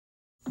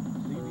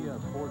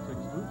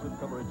Exclusive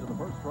coverage of the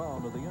first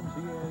round of the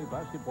NCAA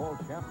Basketball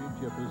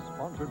Championship is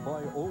sponsored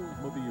by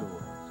Oldsmobile.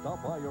 Stop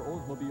by your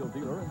Oldsmobile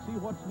dealer and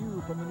see what's new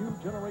from the new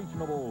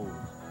generation of Olds.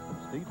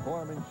 State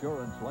Farm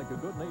Insurance, like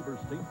a good neighbor,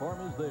 State Farm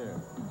is there.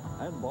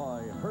 And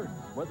by Hertz,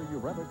 whether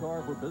you rent a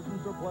car for business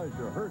or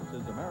pleasure, Hertz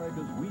is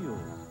America's wheels.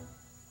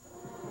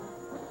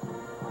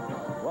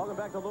 Welcome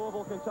back to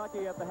Louisville,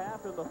 Kentucky at the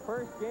half in the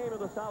first game of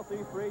the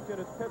Southeast Region.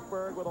 It's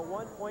Pittsburgh with a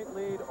 1-point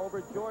lead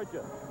over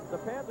Georgia. The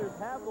Panthers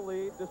have the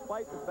lead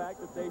despite the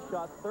fact that they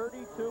shot 32%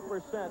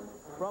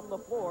 from the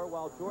floor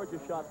while Georgia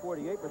shot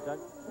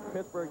 48%.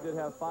 Pittsburgh did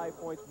have 5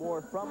 points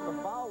more from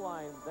the foul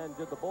line than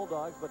did the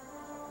Bulldogs, but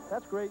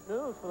that's great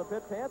news for the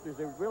Pitt Panthers.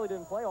 They really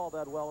didn't play all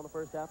that well in the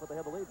first half, but they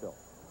had the lead, Bill.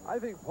 I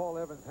think Paul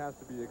Evans has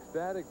to be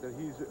ecstatic that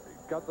he's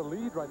got the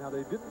lead right now.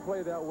 They didn't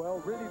play that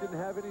well, really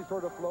didn't have any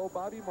sort of flow.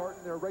 Bobby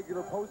Martin, their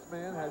regular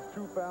postman, has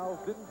 2 fouls,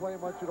 didn't play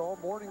much at all.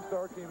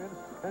 Morningstar came in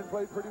and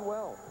played pretty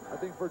well. I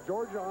think for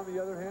Georgia, on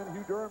the other hand,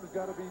 Hugh Durham's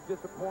got to be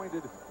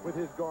disappointed with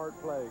his guard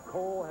play.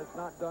 Cole has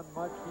not done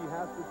much. He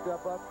has to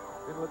step up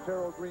in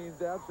Laterro Green's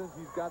absence.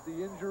 He's got the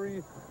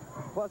injury.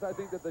 Plus, I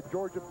think that the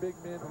Georgia big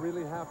men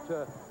really have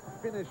to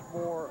finish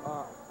more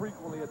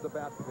frequently at the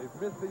basket.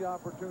 They've missed the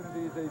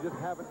opportunities. They just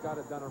haven't got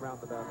it done around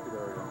the basket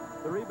area.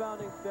 The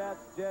rebounding stats,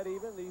 dead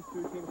even. These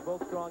two teams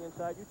both strong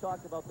inside. You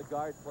talked about the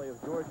guard play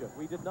of Georgia.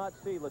 We did not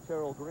see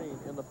Laterro Green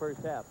in the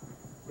first half.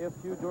 If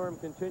Hugh Durham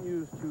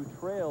continues to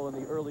trail in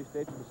the early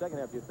stages of the second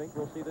half, do you think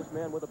we'll see this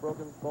man with a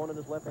broken bone in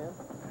his left hand?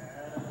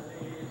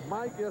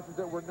 My guess is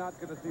that we're not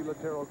going to see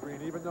Laterro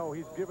Green, even though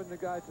he's given the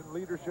guys some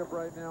leadership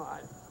right now.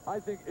 I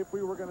think if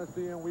we were going to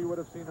see him, we would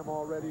have seen him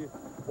already,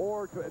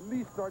 or to at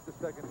least start the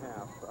second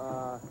half.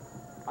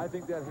 I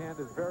think that hand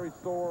is very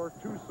sore,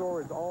 too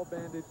sore. It's all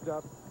bandaged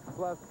up.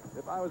 Plus,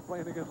 if I was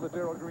playing against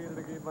Laterro Green in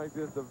a game like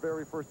this, the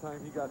very first time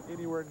he got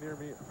anywhere near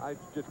me, I'd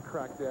just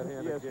crack that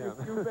hand again.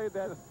 Yes, you made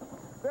that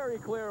very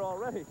clear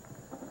already.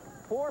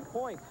 4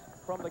 points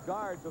from the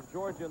guards of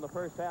Georgia in the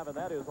first half, and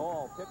that is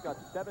all. Pitt got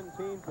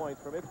 17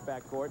 points from its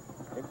backcourt,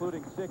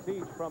 including 6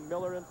 each from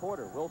Miller and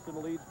Porter.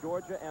 Wilson leads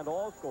Georgia and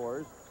all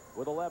scorers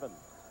with 11.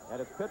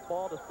 And it's Pitt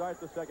ball to start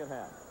the second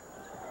half.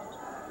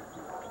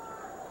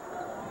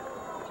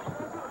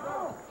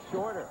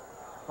 Shorter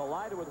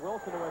collided with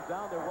Wilson, who went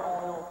down. There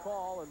was no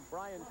call, and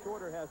Brian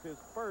Shorter has his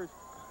first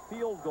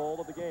field goal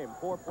of the game.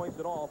 4 points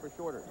in all for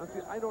Shorter. Now, see,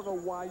 I don't know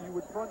why you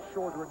would front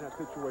Shorter in that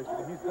situation.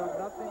 He's done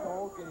nothing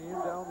all game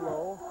down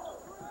low.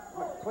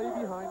 Play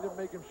behind him,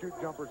 make him shoot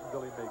jumpers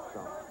until he makes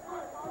some.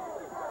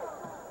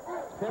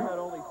 Pitt had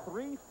only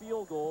 3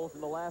 field goals in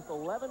the last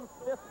 11:50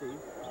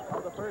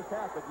 of the first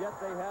half, but yet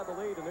they had the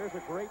lead, and there's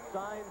a great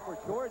sign for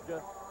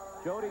Georgia.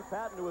 Jody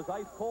Patton, who was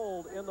ice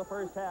cold in the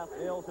first half,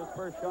 nails his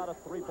first shot, a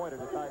 3-pointer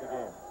to tie the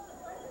game.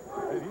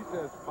 And he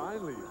says,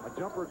 finally, a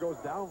jumper goes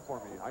down for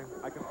me.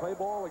 I can play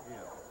ball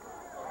again.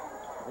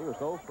 He was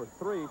 0 for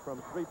 3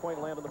 from three-point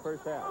land in the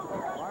first half.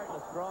 Martin,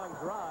 a strong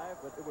drive,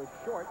 but it was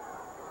short.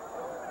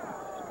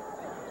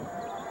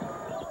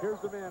 Here's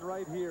the man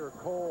right here,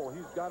 Cole.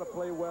 He's got to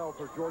play well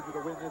for Georgia to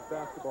win this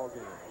basketball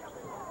game.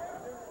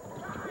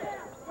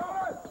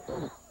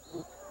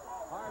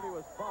 Harvey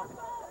was bumped.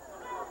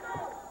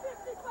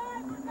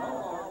 The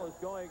ball is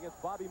going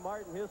against Bobby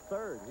Martin, his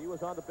third. He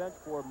was on the bench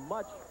for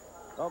much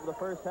of the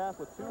first half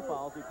with 2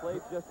 fouls. He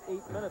played just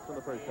 8 minutes in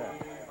the first half.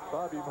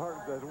 Bobby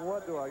Martin says,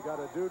 what do I got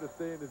to do to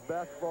stay in this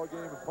basketball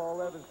game? And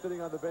Paul Evans,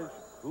 sitting on the bench,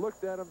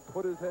 looked at him,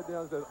 put his head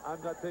down, and said,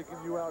 I'm not taking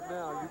you out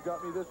now. You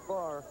got me this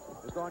far.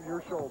 It's on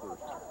your shoulders.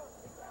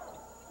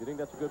 You think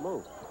that's a good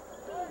move?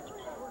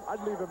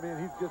 I'd leave him in.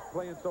 He's just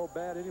playing so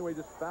bad anyway,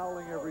 just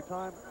fouling every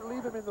time.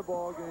 Leave him in the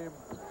ball game,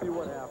 see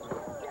what happens.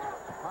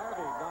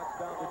 Harvey knocks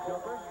down the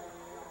jumper.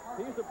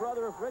 He's the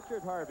brother of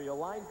Richard Harvey, a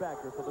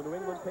linebacker for the New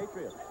England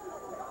Patriots.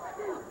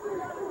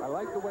 I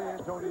like the way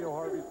Antonio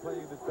Harvey's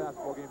playing this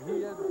basketball game.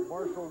 He and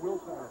Marshall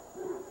Wilson are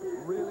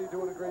really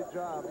doing a great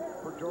job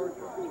for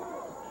Georgia.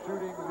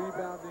 Shooting,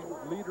 rebounding,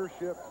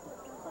 leadership,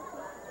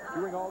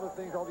 doing all the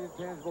things, all the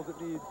intangibles it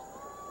needs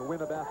to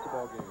win a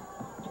basketball game.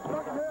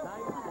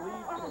 Nice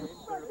lead change.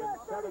 There have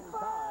been 7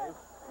 ties.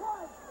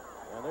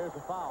 And there's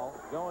a foul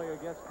going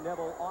against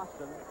Neville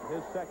Austin,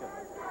 his second.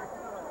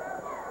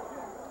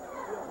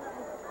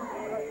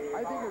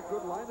 I think a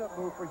good lineup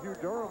move for Hugh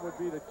Durham would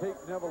be to take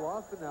Neville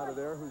Austin out of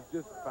there, who's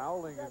just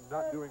fouling and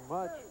not doing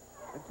much,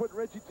 and put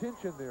Reggie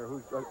Tinch in there,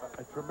 who's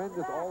a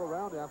tremendous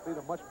all-around athlete,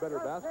 a much better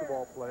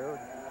basketball player,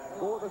 and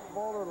go with a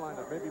smaller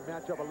lineup, maybe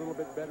match up a little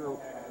bit better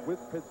with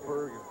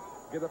Pittsburgh and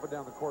get up and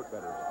down the court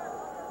better.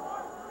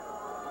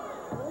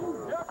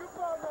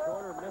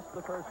 Shorter missed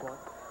the first one.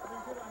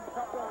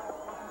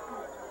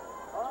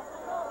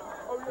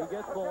 He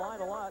gets to the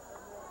line a lot.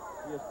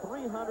 He has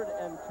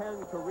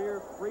 310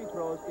 career free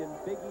throws in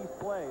Big East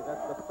play.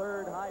 That's the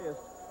 3rd highest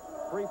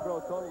free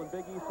throw total in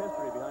Big East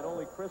history, behind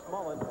only Chris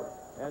Mullen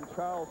and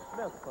Charles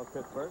Smith of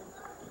Pittsburgh.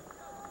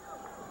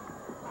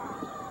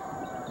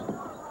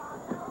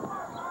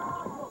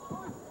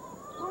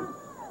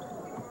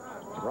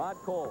 Rod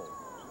Cole,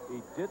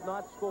 he did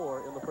not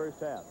score in the first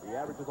half. He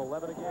averages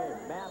 11 a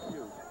game.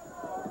 Matthews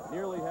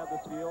nearly had the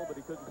steal, but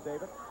he couldn't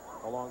save it.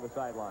 along the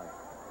sideline.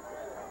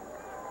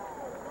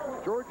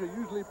 Georgia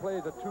usually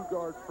plays a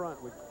two-guard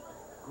front with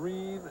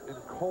Green and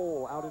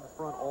Cole out in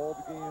front all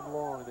the game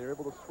long. They're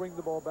able to swing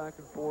the ball back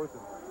and forth,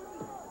 and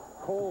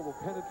Cole will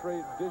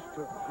penetrate and dish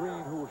to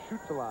Green, who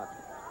shoots a lot.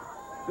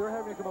 They're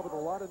having to come up with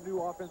a lot of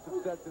new offensive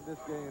sets in this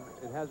game.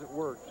 It hasn't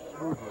worked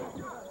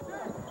smoothly.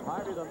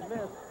 Harvey the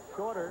miss.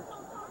 Shorter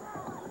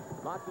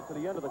knocked it to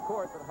the end of the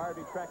court, but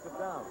Harvey tracked it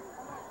down.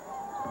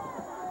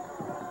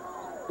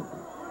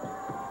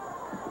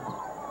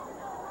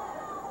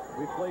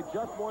 We've played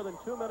just more than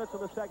 2 minutes in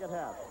the second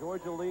half.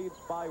 Georgia leads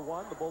by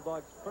 1. The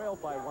Bulldogs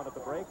trailed by 1 at the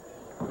break.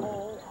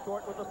 Cole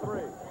short with the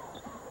 3.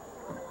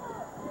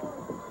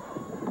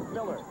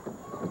 Miller.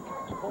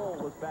 Cole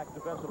was back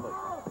defensively.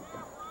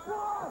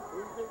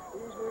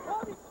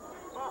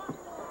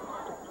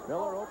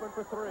 Miller open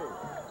for 3.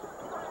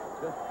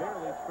 Just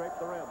barely scraped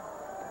the rim.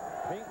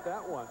 Paint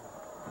that one.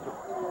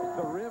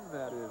 The rim,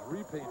 that is,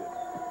 repainted.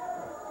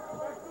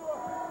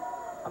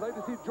 I'd like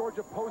to see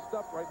Georgia post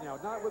up right now.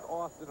 Not with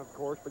Austin, of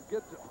course, but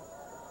get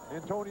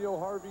Antonio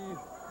Harvey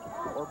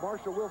or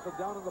Marshall Wilson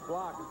down in the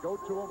block and go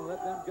to them and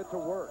let them get to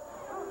work.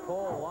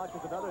 Cole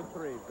launches another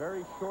 3.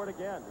 Very short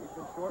again. He's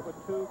been short with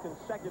 2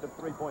 consecutive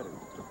three-pointers.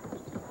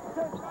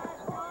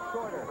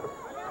 Shorter.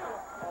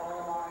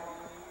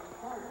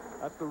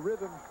 That's the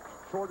rhythm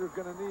Shorter's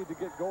going to need to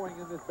get going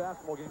in this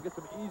basketball game. Get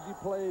some easy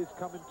plays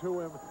coming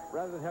to him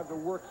rather than have to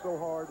work so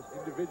hard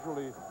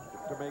individually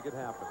to make it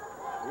happen.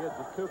 He had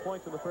just 2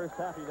 points in the first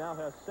half. He now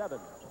has 7.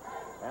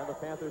 And the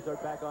Panthers are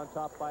back on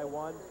top by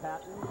 1.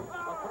 Patton,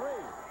 a 3.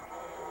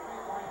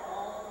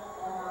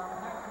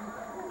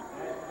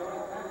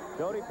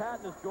 Jody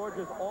Patton is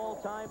Georgia's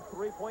all-time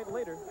three-point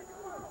leader.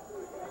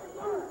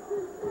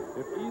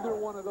 If either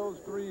one of those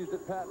threes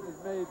that Patton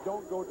has made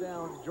don't go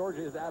down,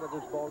 Georgia is out of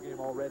this ball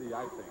game already,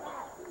 I think.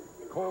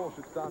 Cole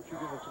should stop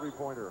shooting the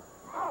three-pointer.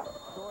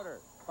 Shorter,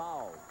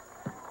 foul.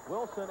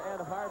 Wilson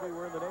and Harvey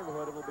were in the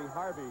neighborhood. It will be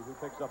Harvey who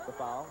picks up the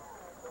foul.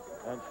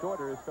 And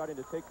Shorter is starting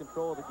to take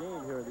control of the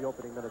game here in the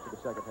opening minutes of the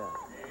second half.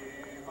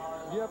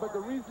 Yeah, but the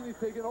reason he's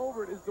taken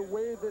over it is the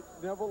way that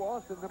Neville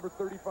Austin, number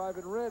 35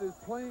 in red, is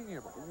playing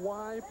him.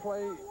 Why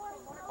play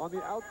on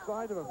the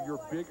outside of him? You're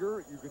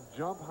bigger, you can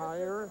jump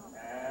higher,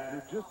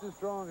 you're just as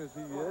strong as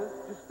he is.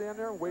 Just stand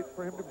there and wait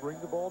for him to bring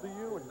the ball to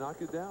you and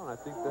knock it down. I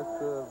think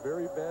that's a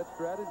very bad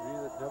strategy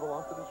that Neville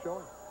Austin is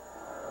showing.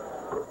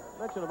 I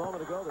mentioned a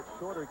moment ago that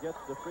Shorter gets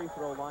the free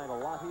throw line a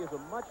lot. He is a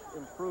much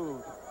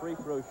improved free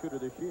throw shooter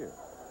this year.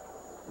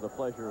 For the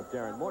pleasure of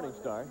Darren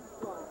Morningstar,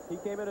 he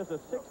came in as a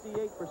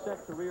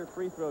 68% career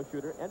free throw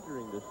shooter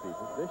entering this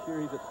season. This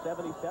year he's at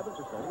 77%.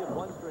 He had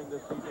one string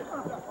this season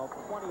of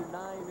 29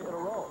 in a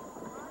row.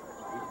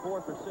 He's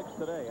 4 for 6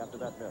 today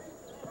after that miss.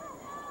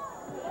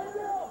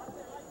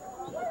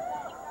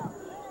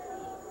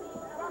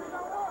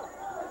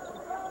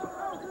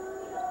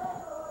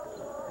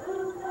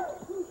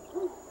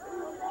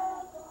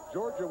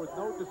 Georgia with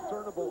no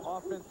discernible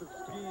offensive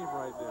scheme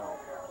right now.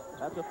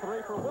 That's a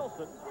 3 for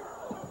Wilson.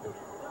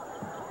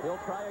 He'll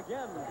try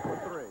again for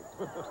 3.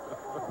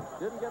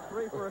 Didn't get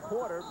 3 for a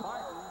quarter.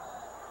 Martin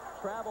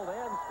traveled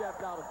and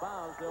stepped out of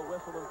bounds. They'll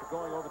whistle him for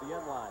going over the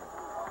end line.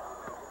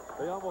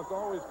 They almost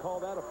always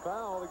call that a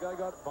foul. The guy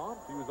got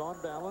bumped. He was on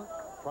balance,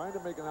 trying to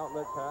make an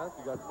outlet pass.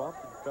 He got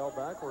bumped and fell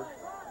backwards.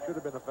 Should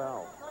have been a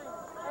foul.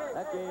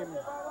 That game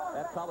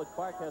at College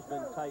Park has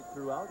been tight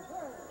throughout,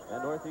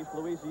 and Northeast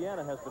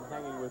Louisiana has been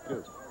hanging with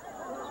Duke.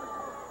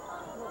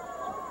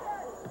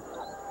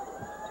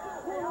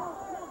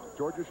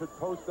 Georgia should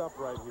post up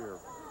right here.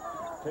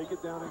 Take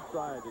it down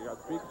inside. They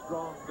got big,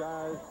 strong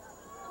guys.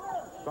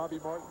 Bobby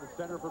Martin, the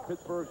center for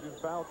Pittsburgh, is in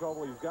foul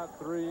trouble. He's got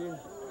 3.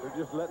 They're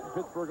just letting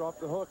Pittsburgh off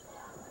the hook.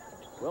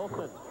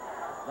 Wilson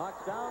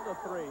knocks down the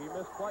 3. He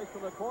missed twice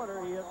from the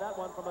corner. He hit that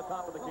one from the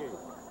top of the key.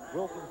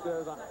 Wilson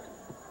says,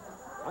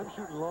 I'm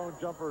shooting lone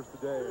jumpers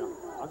today.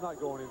 I'm not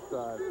going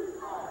inside.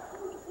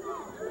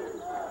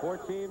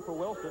 14 for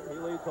Wilson. He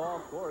leads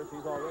all scorers.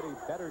 He's already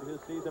bettered his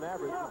season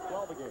average of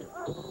 12 a game.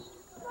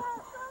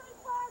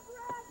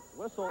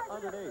 Whistle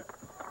underneath.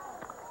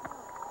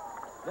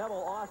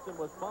 Neville Austin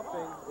was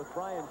bumping with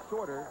Brian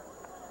Shorter,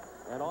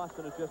 and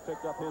Austin has just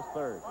picked up his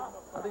 3rd.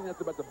 I think that's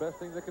about the best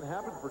thing that can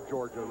happen for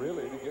Georgia,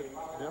 really, to get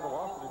Neville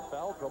Austin in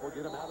foul trouble,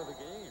 get him out of the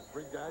game,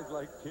 bring guys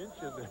like Tinch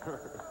in there.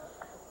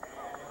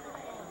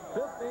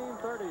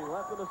 15:30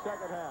 left in the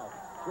second half.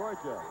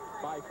 Georgia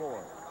by 4.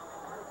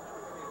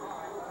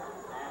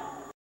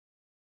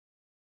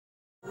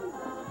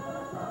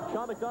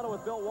 Sean McDonough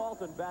with Bill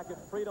Walton back at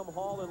Freedom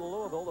Hall in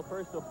Louisville. The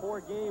first of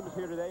 4 games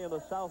here today in the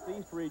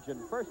Southeast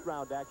region. First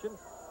round action.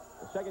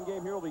 The second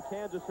game here will be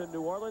Kansas and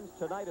New Orleans.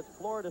 Tonight it's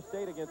Florida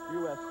State against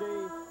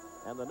USC.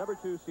 And the number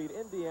 2 seed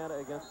Indiana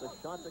against the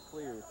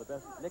Chanticleers, the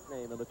best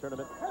nickname in the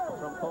tournament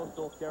from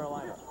Coastal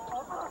Carolina.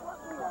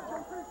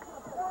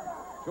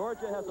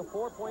 Georgia has a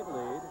 4-point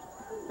lead.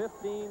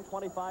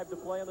 15:25 to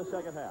play in the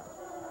second half.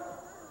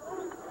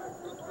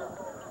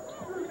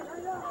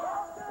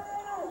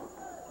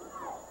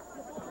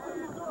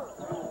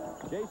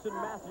 Jason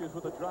Matthews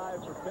with a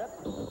drive for Pitt.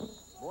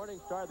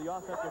 Morningstar, the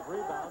offensive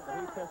rebound, but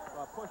he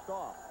pushed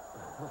off.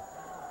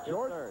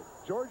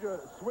 Georgia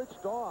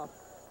switched off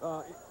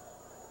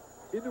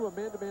into a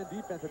man-to-man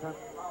defense at times.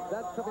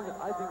 That's something that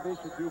I think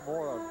they should do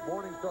more of.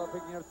 Morningstar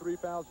picking up 3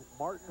 fouls.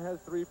 Martin has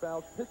 3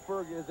 fouls.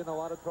 Pittsburgh is in a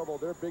lot of trouble.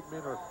 Their big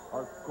men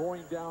are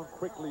going down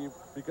quickly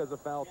because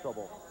of foul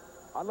trouble.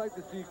 I'd like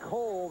to see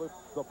Cole,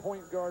 the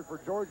point guard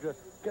for Georgia,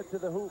 get to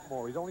the hoop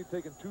more. He's only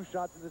taken 2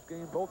 shots in this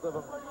game, both of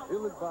them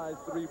ill-advised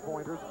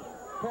 3-pointers.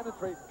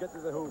 Penetrate and get to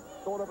the hoop.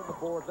 Throw it up on the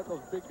board. Let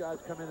those big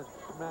guys come in and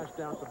smash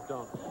down some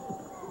dunks.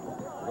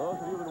 Those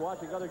of you who've been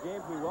watching other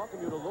games, we welcome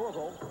you to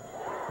Louisville.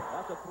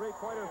 That's a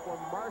 3-pointer for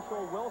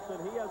Marshall Wilson.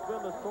 He has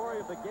been the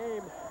story of the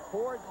game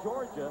for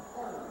Georgia.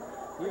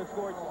 He has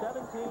scored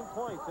 17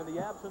 points in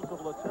the absence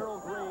of Lateral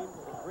Green.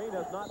 Green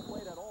has not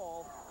played at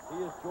all. He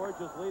is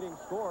Georgia's leading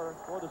scorer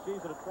for the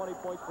season at 20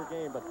 points per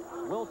game. But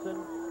Wilson,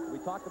 we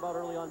talked about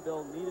early on,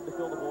 Bill, needed to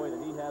fill the void,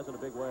 and he has in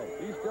a big way.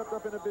 He stepped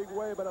up in a big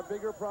way, but a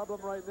bigger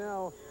problem right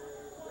now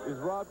is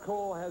Rob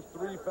Cole has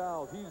 3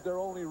 fouls. He's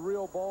their only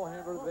real ball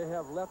handler they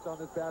have left on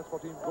this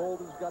basketball team.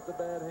 Golden's got the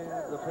bad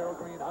hand. Lateral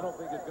Green, I don't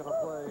think is going to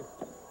play.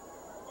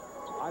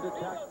 I'd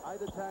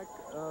attack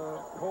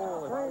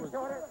Cole if I was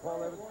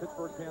Paul Evans,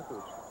 Pittsburgh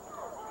Panthers.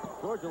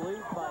 Georgia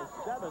leads by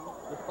 7,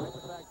 despite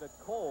the fact that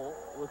Cole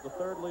was the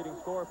 3rd leading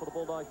scorer for the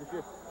Bulldogs this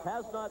year.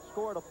 Has not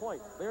scored a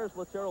point. There's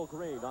Lateral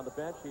Green on the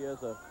bench. He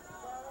has a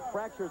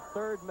fractured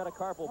 3rd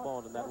metacarpal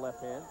bone in that left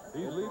hand.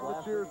 He's leading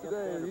the cheers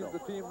today. He's the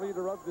team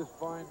leader of this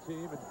fine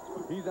team, and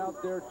he's out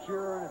there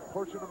cheering and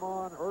pushing them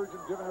on,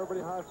 urging, giving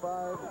everybody high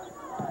fives.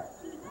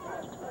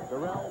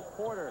 Darrell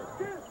Porter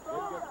didn't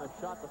get the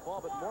shot to fall,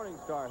 but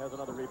Morningstar has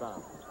another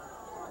rebound.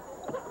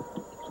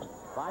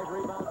 5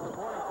 rebounds for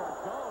Morningstar.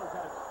 Jones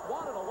had it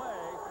swatted away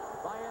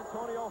by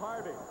Antonio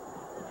Harvey.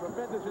 A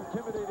tremendous,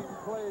 intimidating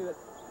play that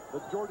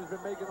Georgia's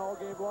been making all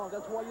game long.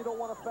 That's why you don't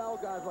want to foul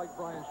guys like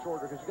Brian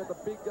Shorter, because you got the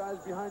big guys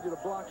behind you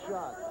to block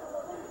shots.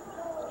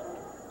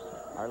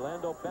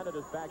 Orlando Bennett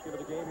is back into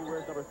the game. He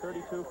wears number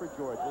 32 for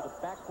Georgia. The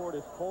backcourt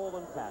is Cole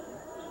and Patton.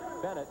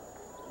 Bennett,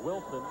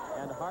 Wilson,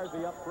 and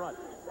Harvey up front.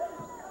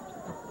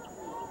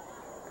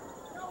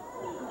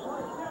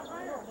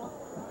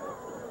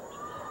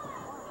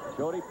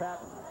 Jody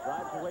Patton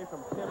drives away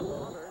from Tim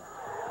Saunders,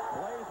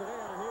 plays it in,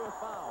 and he was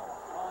fouled.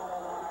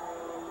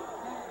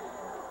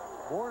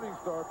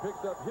 Morningstar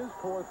picks up his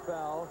 4th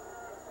foul.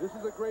 This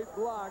is a great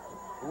block.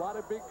 A lot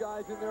of big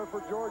guys in there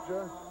for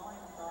Georgia.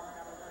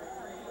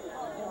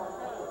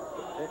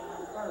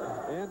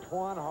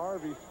 Antoine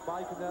Harvey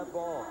spiking that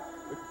ball.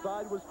 The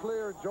side was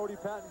clear. Jody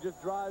Patton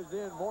just drives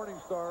in.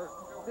 Morningstar,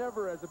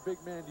 never as a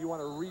big man do you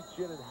want to reach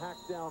in and hack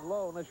down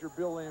low unless you're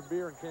Bill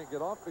Lambier and can't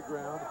get off the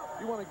ground.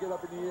 You want to get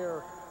up in the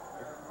air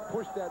and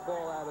push that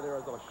ball out of there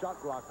as a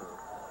shot blocker.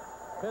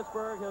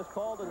 Pittsburgh has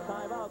called a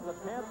timeout. The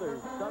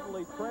Panthers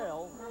suddenly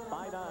trail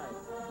by 9.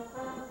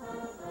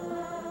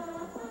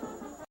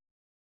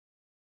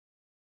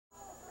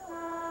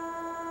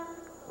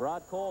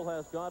 Rod Cole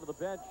has gone to the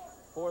bench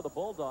for the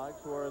Bulldogs,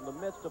 who are in the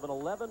midst of an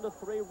 11-3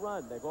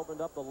 run. They've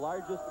opened up the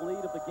largest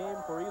lead of the game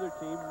for either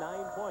team,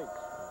 9 points.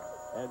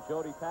 And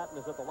Jody Patton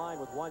is at the line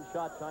with 1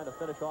 shot, trying to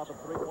finish off a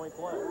 3-point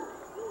play.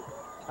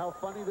 How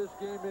funny this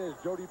game is.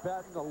 Jody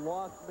Patton, a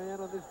lost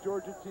man on this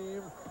Georgia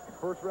team.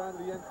 First round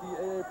of the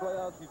NCAA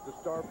playoffs. He's the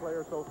star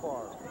player so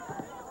far.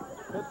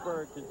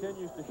 Pittsburgh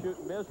continues to shoot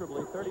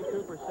miserably,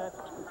 32%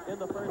 in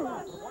the first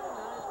half,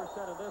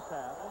 29% in this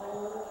half.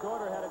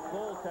 Shorter had it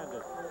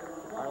goaltended.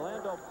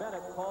 Orlando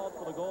Bennett called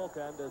for the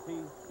goaltend as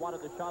he swatted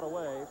the shot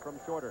away from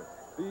Shorter.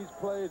 These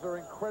plays are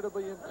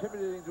incredibly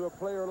intimidating to a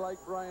player like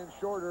Brian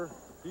Shorter.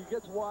 He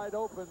gets wide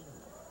open.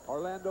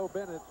 Orlando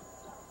Bennett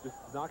just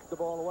knocks the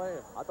ball away.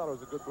 I thought it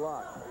was a good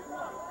block.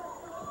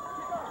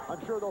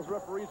 I'm sure those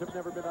referees have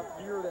never been up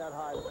near that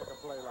high to make a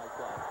play like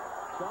that.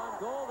 Sean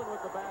Golden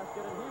with the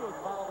basket, and he was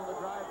fouled on the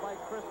drive by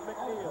Chris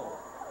McNeil.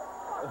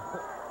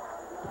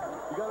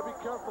 You got to be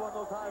careful on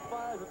those high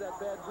fives with that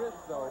bad wrist,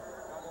 though.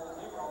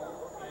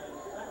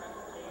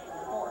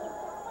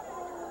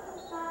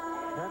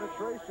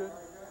 Penetration.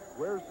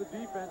 Where's the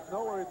defense?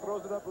 Nowhere. He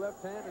throws it up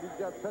left-handed. He's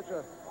got such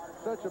a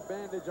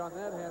bandage on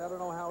that hand. I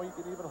don't know how he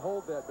can even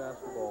hold that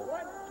basketball.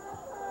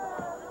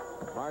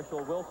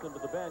 Marshall Wilson to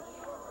the bench.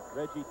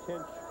 Reggie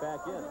Tinch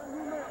back in.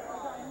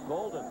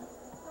 Golden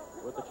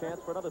with the chance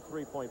for another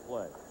 3-point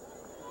play.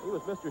 He was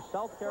Mr.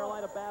 South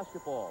Carolina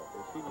basketball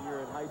his senior year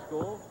in high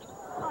school.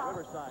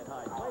 Riverside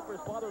High. Played for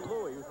his father,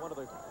 Louis, who's one of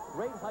the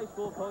great high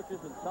school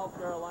coaches in South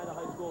Carolina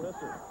high school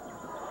history.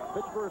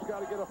 Pittsburgh's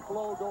got to get a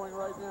flow going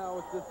right now.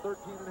 It's just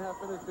 13.5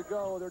 minutes to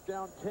go. They're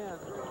down 10.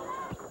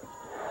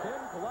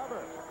 Tim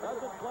Glover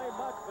doesn't play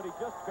much, but he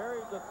just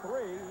buried the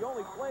 3. He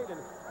only played in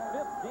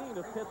 15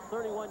 of Pitt's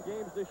 31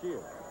 games this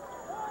year.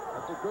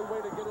 That's a good way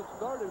to get it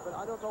started, but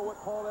I don't know what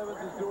Paul Evans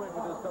is doing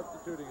with his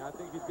substituting. I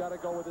think he's got to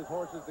go with his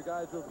horses, the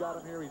guys who have got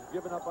him here. He's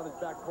given up on his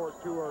backcourt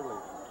too early.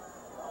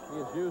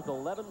 He has used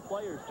 11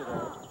 players today.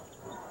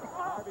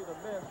 Harvey the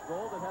miss.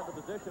 Golden had the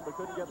position but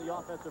couldn't get the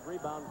offensive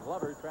rebound.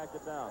 Glover tracked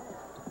it down.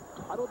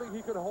 I don't think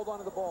he could hold on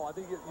to the ball. I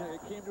think it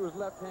came to his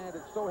left hand.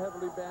 It's so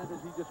heavily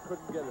bandaged, he just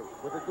couldn't get it.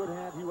 With a good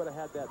hand, he would have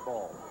had that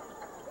ball.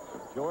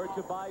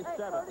 Georgia by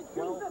 7. 12:50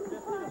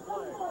 to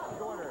play.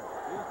 Shorter.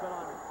 He's been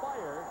on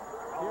fire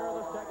here in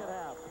the second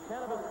half.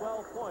 10 of his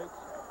 12 points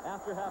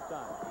after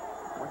halftime.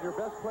 When your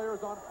best player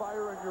is on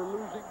fire and you're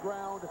losing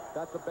ground,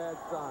 that's a bad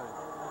sign.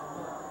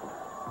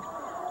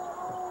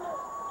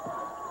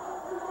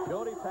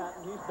 Jody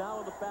Patton, he's now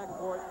in the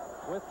backcourt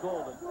with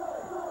Golden.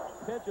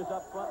 Pinch is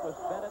up front with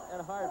Bennett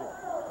and Harvey.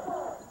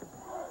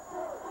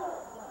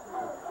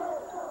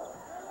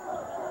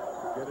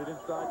 Get it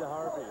inside to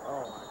Harvey.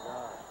 Oh, my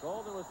God.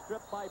 Golden was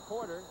stripped by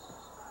Porter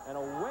and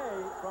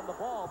away from the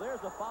ball.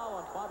 There's a foul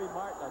on Bobby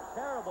Martin. A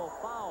terrible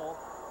foul,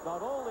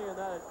 not only in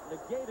that it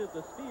negated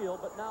the steal,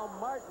 but now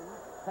Martin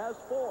has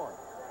 4.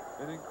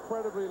 An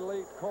incredibly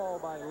late call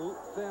by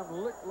Sam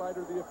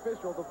Licklider, the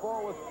official. The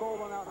ball was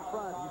stolen out in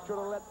front. He should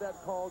have let that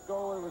call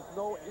go. There was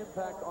no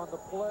impact on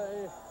the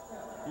play.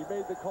 He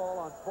made the call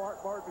on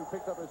Martin, who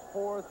picked up his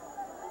 4th.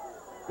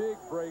 Big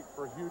break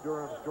for Hugh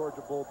Durham's Georgia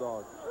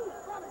Bulldogs.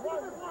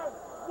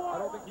 I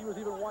don't think he was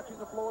even watching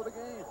the flow of the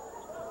game.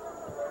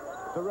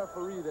 The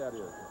referee, that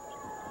is.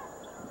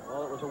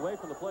 Well, it was away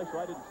from the play, so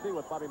I didn't see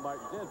what Bobby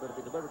Martin did, but if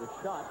he delivered a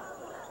shot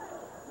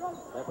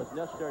that was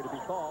necessary to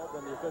be called,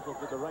 then the officials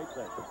did the right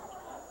thing.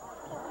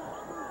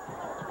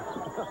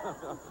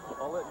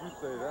 I'll let you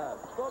say that.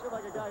 Spoken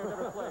like a guy who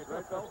never played,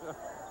 right, Bill?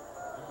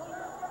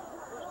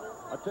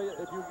 I'll tell you,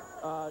 if you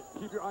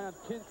keep your eye on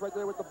Kinch right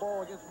there with the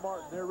ball against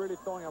Martin, they're really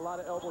throwing a lot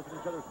of elbows in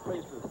each other's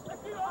faces.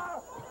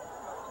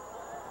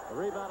 The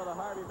rebound of the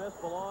Harvey miss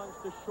belongs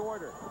to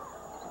Shorter.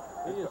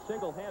 He is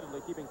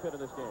single-handedly keeping Pitt in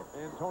this game.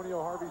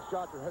 Antonio Harvey's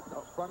shots are hitting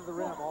the front of the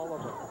rim, all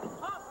of them.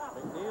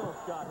 McNeil's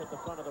shot hit the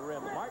front of the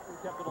rim. Martin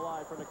kept it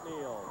alive for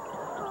McNeil.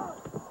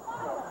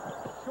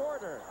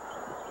 Shorter.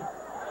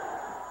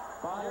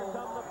 Here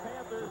come the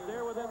Panthers.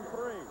 They're within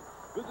 3.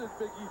 This is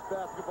Big East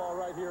basketball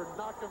right here.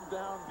 Knock them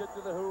down, get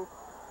to the hoop.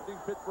 I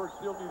think Pittsburgh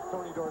still needs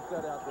Tony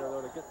Dorsett out there,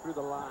 though, to get through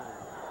the line.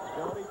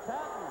 Jody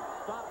Patton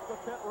stops the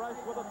Pitt rush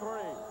with a 3.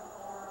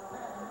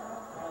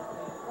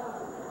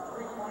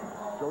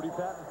 Jody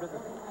Patton's been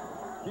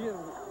he and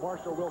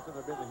Marshall Wilson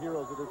have been the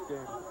heroes of this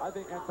game. I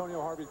think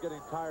Antonio Harvey's getting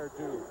tired,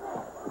 too.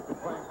 Been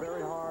playing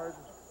very hard,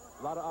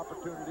 a lot of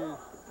opportunities.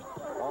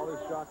 All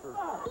his shots are...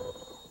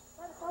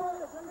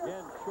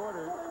 Again,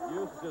 Shorter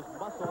uses his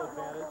muscle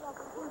advantage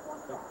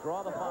to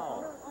draw the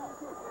foul.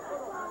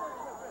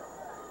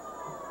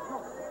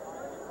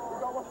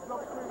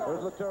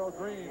 There's Laterro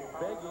Green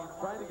begging,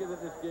 trying to get in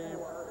this game.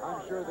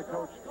 I'm sure the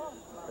coach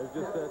has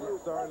just said,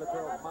 sorry,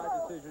 Laterro, it's my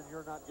decision.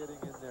 You're not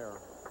getting in there.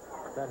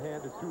 That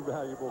hand is too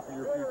valuable for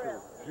your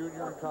future.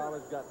 Junior in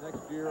college, got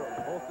next year.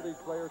 Most of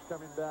these players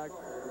coming back.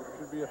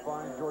 Should be a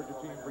fine Georgia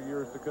team for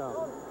years to come.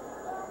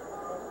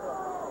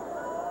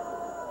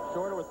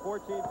 Shorter with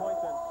 14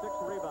 points and 6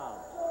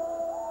 rebounds.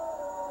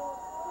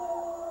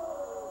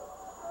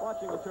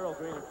 Watching Laterro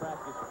Green in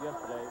practice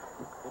yesterday,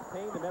 it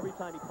pained him every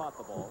time he caught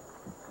the ball.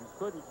 He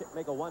couldn't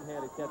make a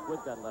one-handed catch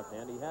with that left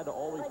hand. He had to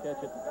always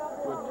catch it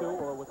with 2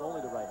 or with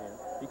only the right hand.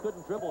 He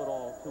couldn't dribble it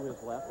all to his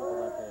left with the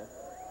left hand.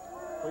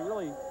 So he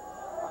really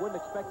wouldn't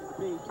expect it to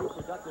be too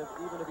productive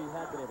even if he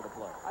had been able to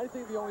play. I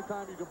think the only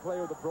time you can play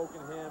with a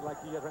broken hand like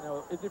he has right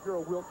now is if you're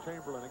a Wilt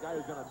Chamberlain, a guy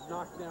who's going to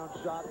knock down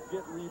shots,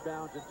 get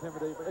rebounds,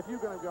 intimidate. But if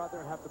you're going to go out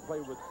there and have to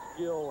play with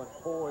skill and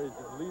poise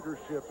and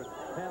leadership and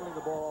handling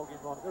the ball all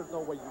game long, there's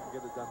no way you can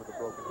get it done with a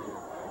broken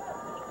hand.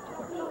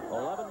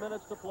 11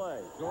 minutes to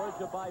play.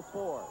 Georgia by 4.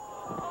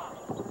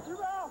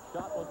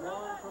 Shot was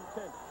long from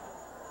Tinch.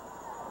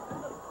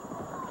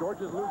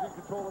 Georgia's losing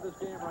control of this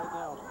game right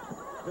now.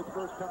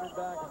 Pittsburgh's coming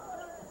back.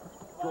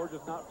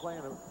 Georgia's not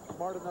playing a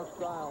smart enough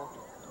style.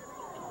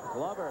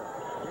 Glover,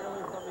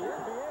 nearly from the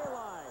NBA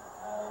line.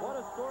 What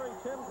a story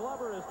Tim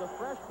Glover is. The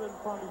freshman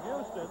from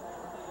Houston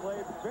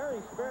played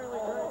very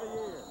sparingly during the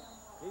year.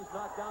 He's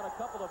knocked down a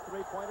couple of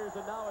three-pointers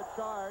and now a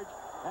charge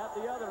at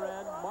the other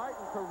end.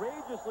 Martin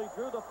courageously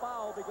drew the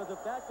foul because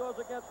if that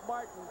goes against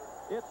Martin,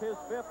 it's his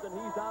 5th and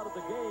he's out of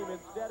the game.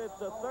 Instead, it's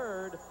the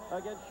 3rd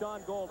against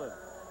Sean Golden.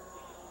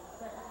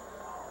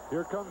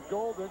 Here comes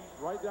Golden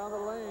right down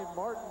the lane.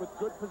 Martin with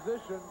good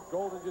position.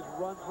 Golden just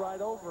runs right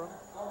over him.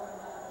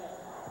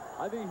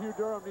 I think Hugh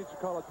Durham needs to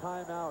call a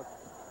timeout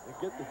and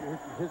get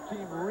his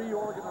team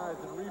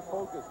reorganized and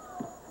refocused.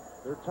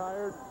 They're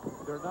tired.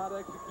 They're not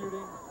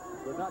executing.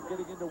 They're not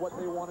getting into what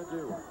they want to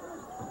do.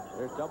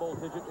 Their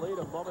double-digit lead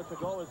of moments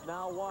ago is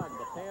now 1.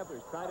 The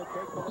Panthers trying to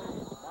take the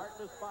lead.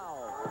 Martin is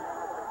fouled.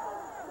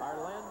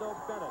 Orlando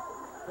Bennett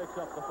picks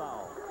up the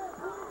foul.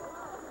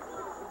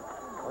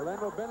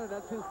 Orlando Bennett,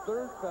 that's his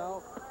 3rd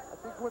foul. I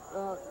think what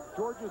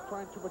Georgia's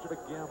trying too much of a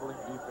gambling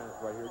defense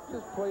right here.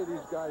 Just play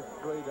these guys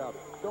straight up.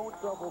 Don't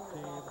double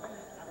team.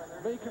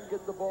 Make him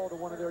get the ball to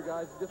one of their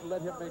guys and just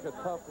let him make a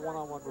tough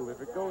one-on-one move.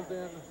 If it goes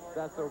in,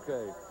 that's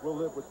okay. We'll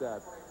live with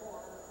that.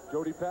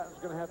 Jody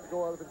Patton's going to have to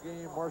go out of the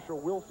game.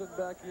 Marshall Wilson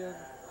back in.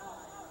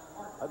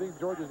 I think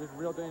Georgia's in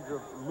real danger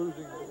of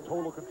losing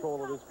total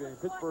control of this game.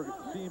 Pittsburgh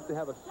seems to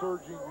have a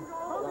surging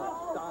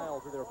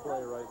style to their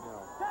play right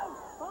now.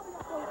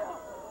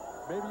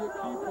 Maybe a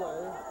key play.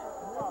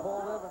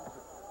 Paul Evans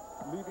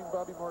leaving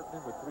Bobby Martin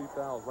in with 3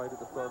 fouls right at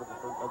the start of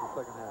the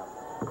second half.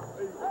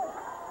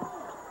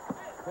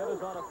 Pitt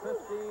is on a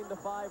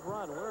 15-5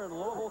 run. We're in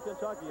Louisville,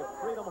 Kentucky at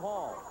Freedom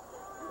Hall,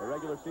 the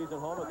regular season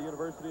home of the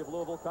University of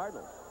Louisville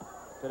Cardinals.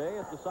 Today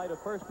it's the site of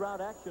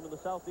first-round action in the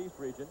Southeast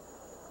region.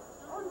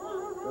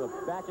 The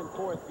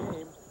back-and-forth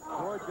game.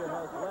 Georgia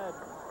has led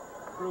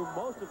through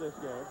most of this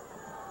game.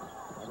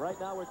 And right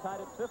now we're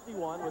tied at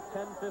 51 with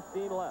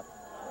 10:15 left.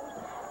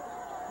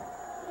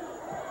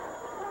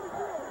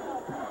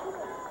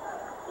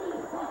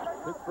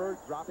 Pittsburgh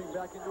dropping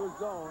back into his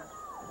zone.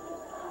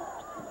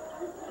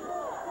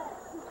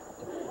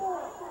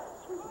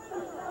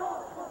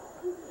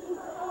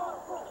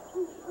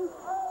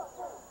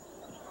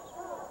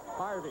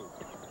 Harvey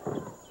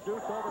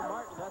shoots over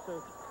Martin. That's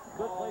a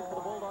good place for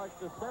the Bulldogs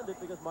to send it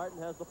because Martin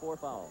has the 4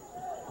 fouls.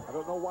 I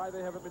don't know why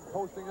they haven't been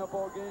posting up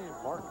all game.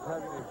 Martin's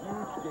having a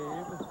huge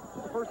game.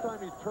 It's the first time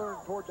he's turned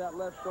toward that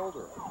left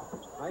shoulder.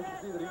 Nice to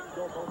see that he can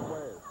go both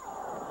ways.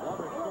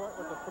 Glover short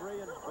with the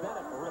 3, and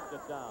Bennett ripped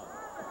it down.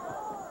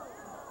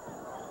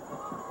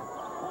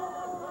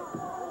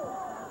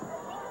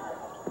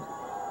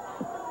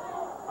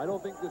 I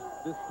don't think this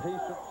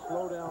patient,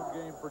 slow-down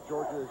game for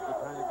Georgia is the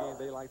kind of game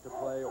they like to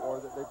play,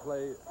 or that they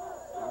play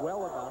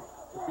well enough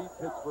to beat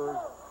Pittsburgh,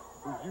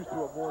 who's used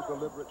to a more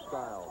deliberate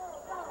style.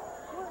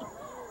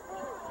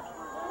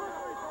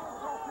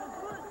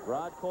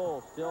 Rod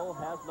Cole still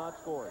has not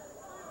scored.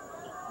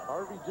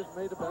 Harvey just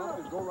made a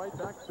basket. Go right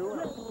back to him.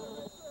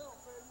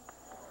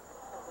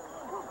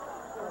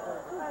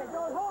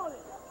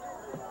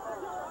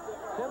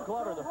 Tim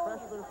Glover, the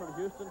freshman from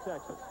Houston,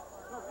 Texas.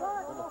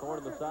 And the thorn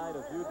in the side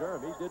of Hugh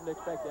Durham. He didn't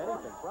expect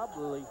anything.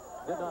 Probably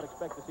did not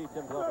expect to see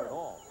Tim Glover at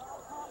all.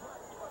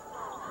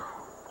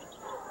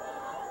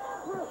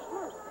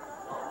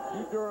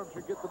 Hugh Durham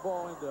should get the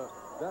ball into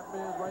that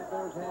man right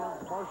there's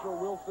hands. Marshall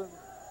Wilson,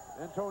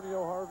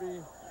 Antonio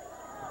Harvey,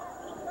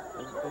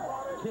 and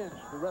Kinch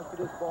the rest of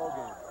this ball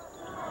game.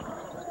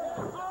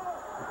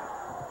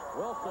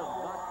 Wilson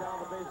knocked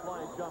down the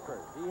baseline jumper.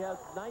 He has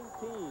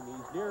 19.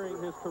 He's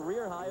nearing his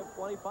career high of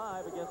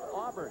 25 against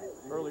Auburn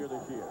earlier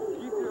this year.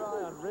 Keep your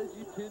eye on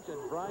Reggie Kinch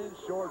and Brian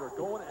Shorter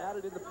going at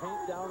it in the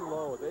paint down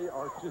low. They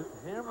are just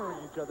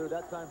hammering each other.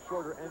 That time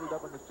Shorter ended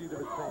up in the seat of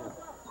his pants.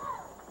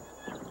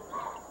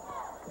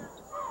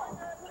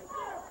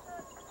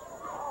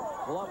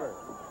 Glover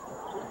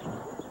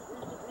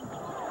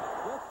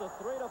gets the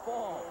 3 to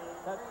fall.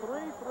 That's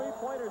 3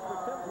 3-pointers for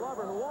Tim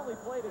Glover, who only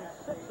played in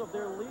 6 of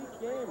their league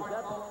games.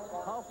 That's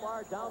how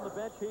far down the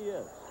bench he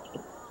is.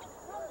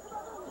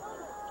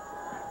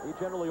 He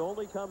generally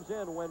only comes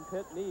in when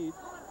Pitt needs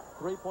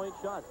 3-point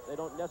shots. They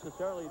don't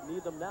necessarily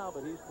need them now,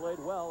 but he's played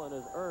well and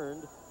has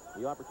earned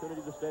the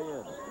opportunity to stay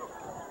in.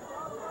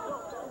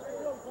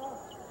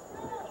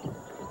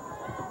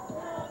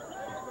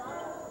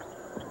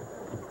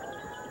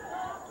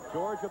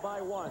 Georgia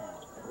by 1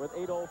 with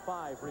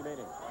 8:05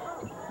 remaining.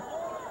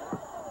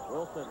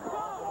 Wilson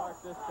off the mark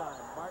this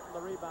time. Martin the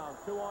rebound.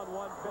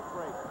 2-on-1 Pitt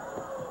break.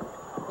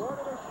 4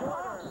 to the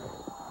Shorter.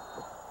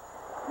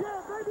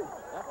 Yeah, baby.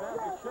 That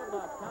basket should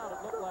not count. It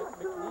looked like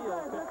McNeil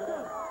picked it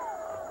in.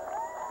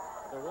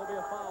 There will be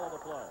a foul on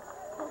the play.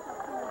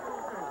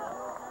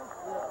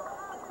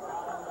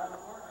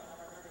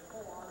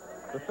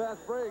 The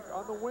fast break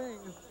on the wing.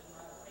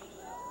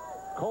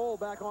 Cole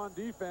back on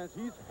defense.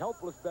 He's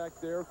helpless back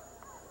there.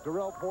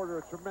 Darrell Porter,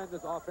 a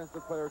tremendous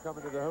offensive player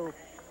coming to the hoop.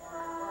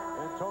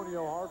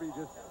 Antonio Harvey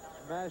just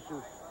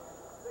smashes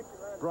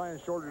Brian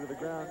Shorter to the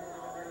ground.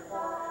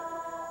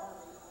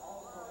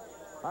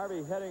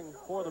 Harvey heading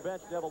for the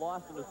bench. Neville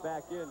Austin is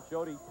back in.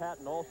 Jody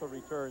Patton also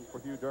returns for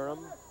Hugh Durham.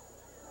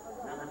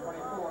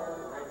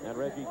 And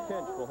Reggie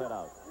Kinch will head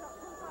out.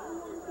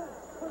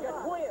 Get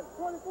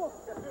 24.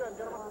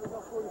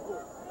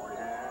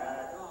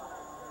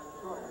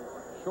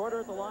 Shorter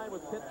at the line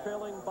with Pitt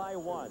trailing by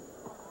 1.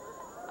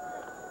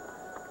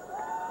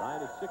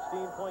 Ryan is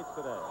 16 points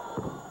today.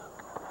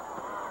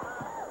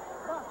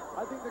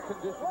 I think the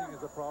conditioning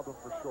is a problem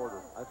for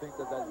Shorter. I think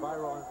that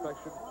viral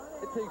infection,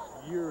 it takes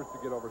years to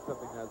get over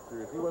something that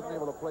serious. He wasn't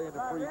able to play in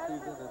the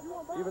preseason, and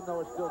even though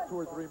it's still 2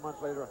 or 3 months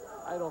later,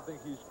 I don't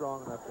think he's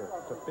strong enough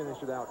to finish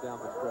it out down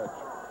the stretch.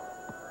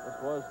 This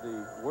was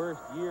the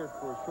worst year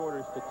for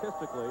Shorter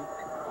statistically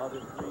of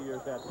his 3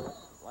 years at Pitt.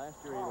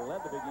 Last year he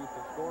led the Big East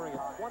in scoring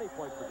at 20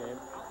 points per game.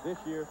 This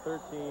year,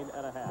 13.5.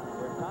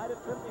 We're tied at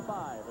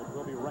 55, and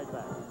we'll be right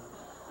back.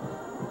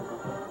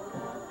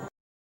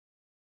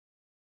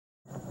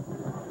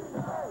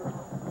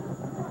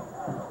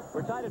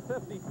 We're tied at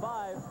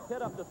 55.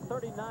 Pitt up to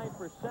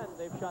 39%.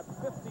 They've shot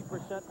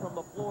 50% from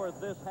the floor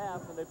this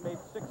half, and they've made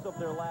 6 of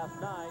their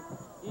last 9.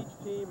 Each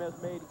team has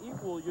made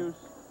equal use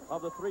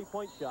of the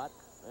 3-point shot,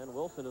 and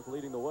Wilson is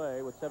leading the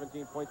way with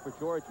 17 points for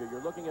Georgia.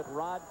 You're looking at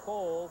Rod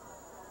Cole,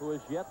 who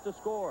has yet to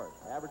score,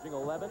 averaging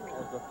 11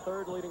 as the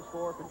 3rd leading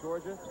scorer for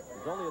Georgia.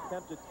 He's only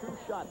attempted 2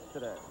 shots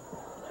today.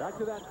 Back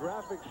to that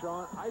graphic,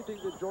 Sean. I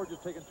think that Georgia's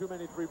taken too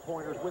many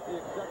 3-pointers, with the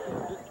exception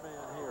of this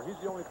man here. He's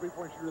the only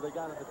 3-point shooter they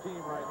got on the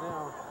team right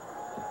now.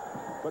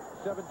 But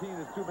 17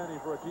 is too many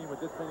for a team with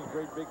this many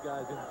great big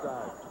guys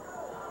inside.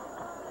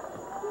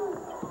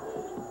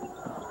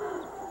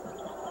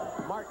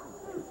 Martin,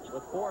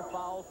 with 4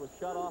 fouls, was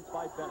shut off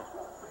by Bennett.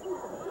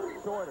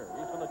 Shorter,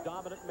 he's been the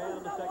dominant man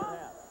in the second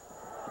half.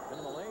 Been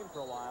in the lane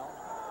for a while,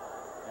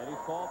 and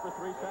he's called for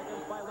 3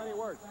 seconds by Lenny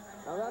Wirtz.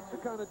 Now that's the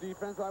kind of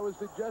defense I was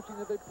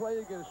suggesting that they play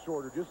against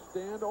Shorter. Just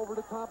stand over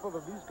the top of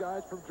him. These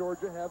guys from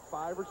Georgia have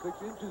 5 or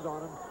 6 inches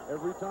on him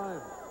every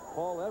time.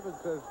 Paul Evans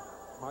says,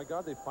 my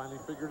God, they finally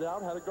figured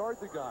out how to guard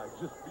the guy.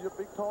 Just be a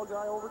big, tall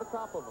guy over the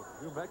top of him.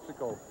 New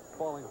Mexico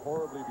falling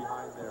horribly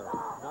behind there.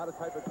 Not a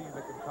type of team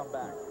that can come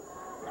back.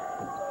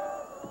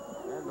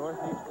 And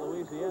Northeast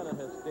Louisiana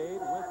has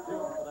stayed with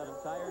Duke for that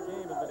entire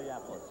game in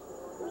Minneapolis.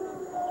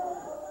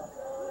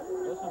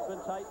 This has been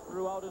tight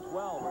throughout as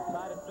well. We're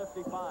tied at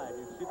 55.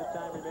 You see the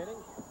time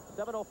remaining.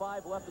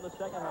 7:05 left in the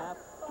second half.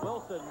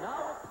 Wilson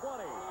now at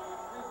 20.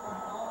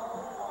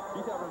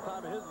 He's having the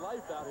time of his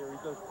life out here. He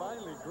says,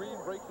 finally, Green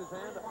breaks his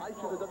hand. I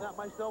should have done that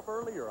myself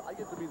earlier. I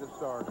get to be the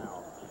star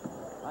now.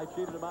 I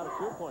cheated him out of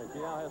 2 points. He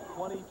now has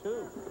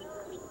 22.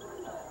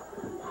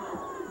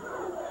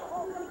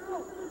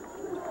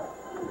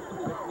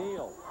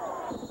 McNeil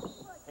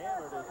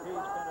hammered as he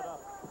sent it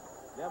up.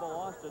 Neville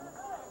Austin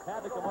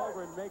had to come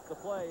over and make the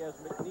play as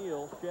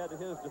McNeil shed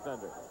his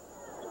defender.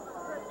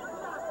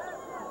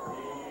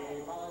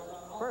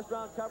 First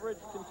round coverage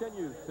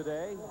continues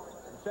today.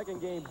 The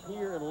second game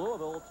here in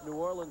Louisville. It's New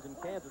Orleans and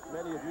Kansas.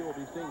 Many of you will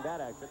be seeing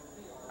that action.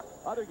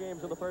 Other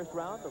games in the first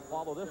round to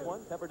follow this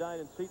one. Pepperdine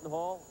and Seton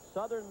Hall,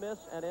 Southern Miss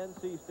and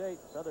NC State.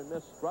 Southern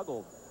Miss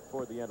struggled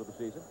toward the end of the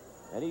season.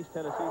 And East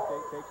Tennessee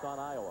State takes on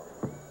Iowa.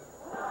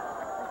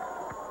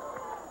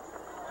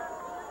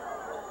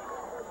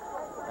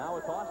 Now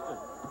it's Austin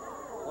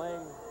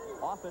playing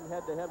often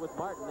head-to-head with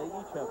Martin. They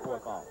each have 4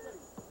 fouls.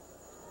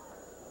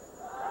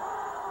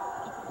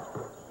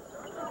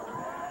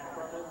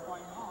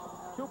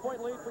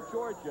 Two-point lead for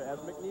Georgia as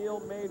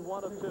McNeil made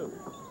 1 of 2.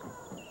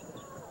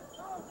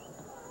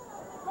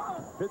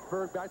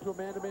 Pittsburgh back to a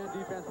man-to-man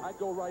defense. I'd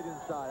go right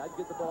inside. I'd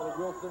get the ball to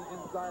Wilson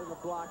inside of the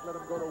block, let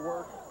him go to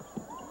work.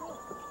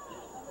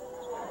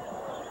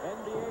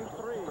 NBA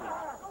 3.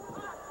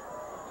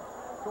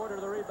 Shorter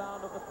the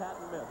rebound of the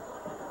patent miss.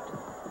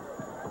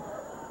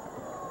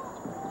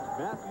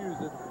 Matthews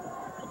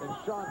and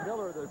Sean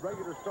Miller, the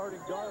regular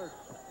starting guards,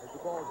 as the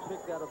ball is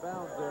kicked out of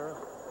bounds there.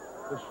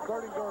 The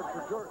starting guard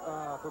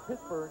for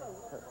Pittsburgh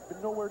has been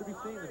nowhere to be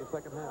seen in the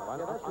second half.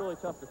 Yeah, that's really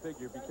tough to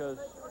figure because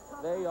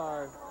they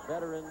are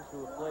veterans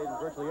who have played in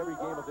virtually every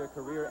game of their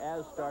career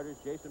as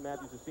starters. Jason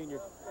Matthews, a senior.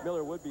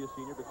 Miller would be a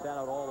senior, but sat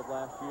out all of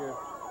last year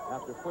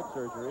after foot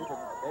surgery. But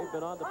they've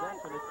been on the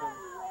bench, and it's been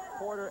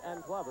Porter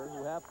and Glover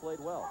who have played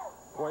well.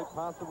 Quite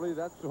possibly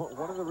that's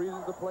one of the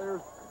reasons the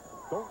players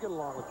don't get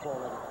along with Paul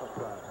Evans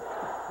sometimes.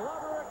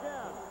 Glover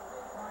again.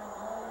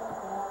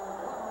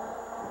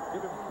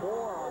 Give him 4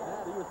 on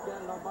that. He was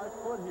standing on my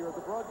foot here at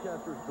the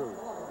broadcaster's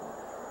booth.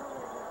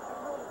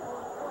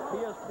 He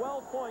has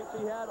 12 points.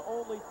 He had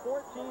only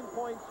 14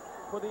 points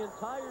for the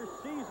entire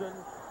season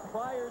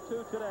prior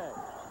to today.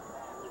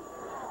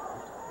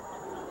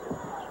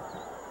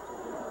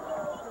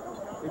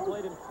 He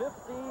played in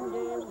 15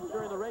 games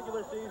during the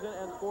regular season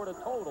and scored a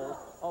total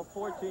of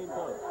 14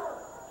 points.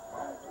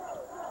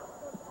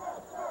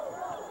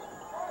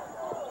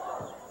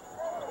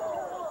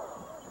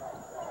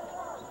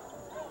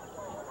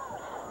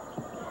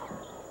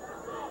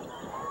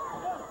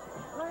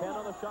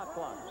 Shot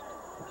clock.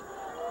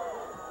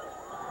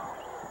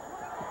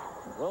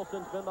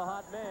 Wilson's been the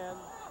hot man.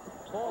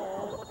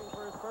 Cole looking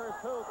for his first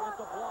hoop.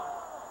 It's a block.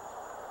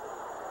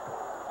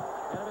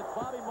 And if it's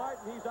Bobby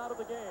Martin, he's out of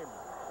the game.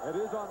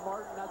 It is on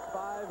Martin. That's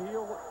 5.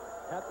 He'll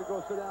have to go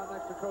sit down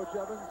next to Coach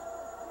Evans.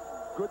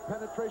 Good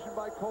penetration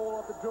by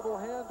Cole off the dribble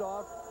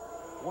handoff.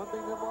 One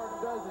thing that Martin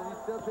does is he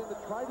steps in to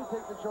try to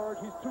take the charge.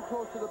 He's too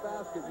close to the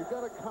basket. You've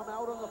got to come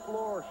out on the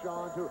floor,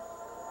 Sean, to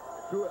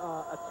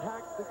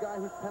attack the guy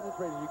who's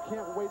penetrating. You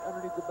can't wait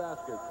underneath the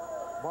basket.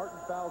 Martin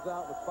fouls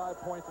out with 5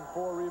 points and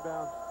 4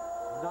 rebounds.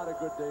 Not a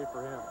good day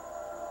for him.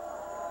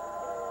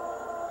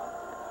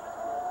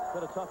 It's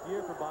been a tough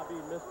year for Bobby.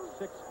 He missed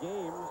 6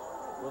 games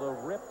with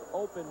a ripped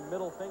open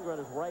middle finger on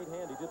his right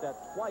hand. He did that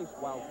twice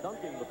while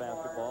dunking the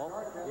basketball.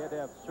 He had to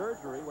have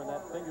surgery when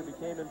that finger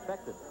became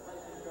infected.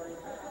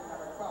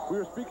 We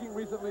were speaking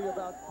recently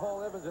about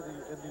Paul Evans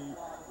and the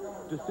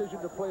decision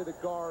to play the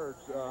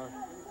guards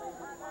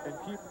and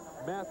keep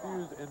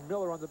Matthews and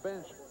Miller on the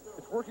bench.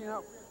 It's working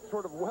out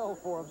sort of well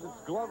for him since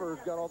Glover's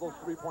got all those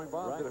 3-point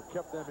bombs that have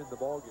kept them in the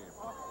ballgame.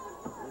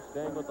 He's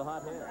staying with the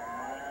hot hand.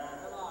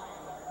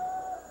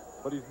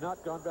 But he's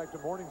not gone back to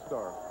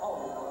Morningstar.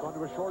 Gone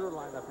to a shorter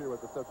lineup here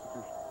with the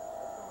substitution.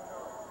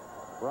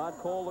 Rod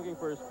Cole looking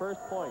for his first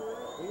point.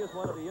 He is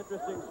one of the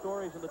interesting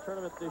stories in the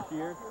tournament this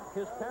year.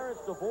 His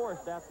parents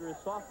divorced after his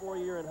sophomore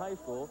year in high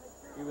school.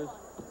 The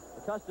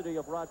custody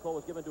of Rod Cole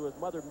was given to his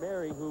mother,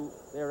 Mary, who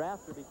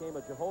thereafter became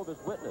a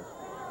Jehovah's Witness.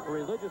 For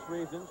religious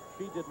reasons,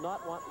 she did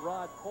not want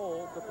Rod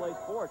Cole to play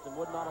sports and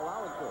would not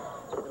allow him to.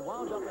 It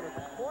wound up in a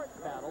court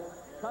battle.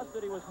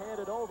 Custody was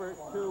handed over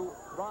to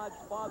Rod's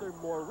father,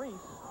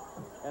 Maurice,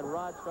 and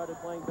Rod started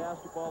playing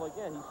basketball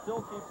again. He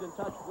still keeps in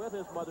touch with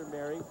his mother,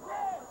 Mary,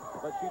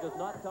 but she does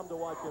not come to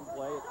watch him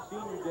play. At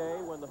senior day,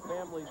 when the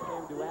families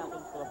came to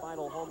Athens for the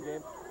final home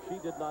game, she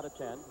did not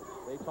attend.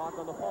 They talk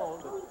on the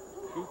phone, but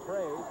she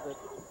prays that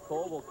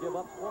Cole will give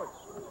up sports.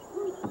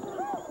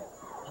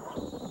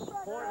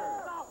 Porter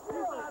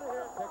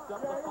picks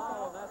up the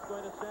foul, and that's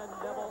going to send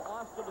Neville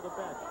Austin to the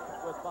bench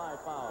with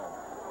 5 fouls.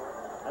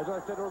 As I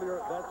said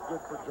earlier, that's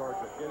good for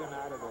Georgia. Get him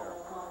out of there.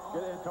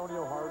 Get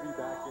Antonio Harvey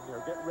back in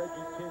there. Get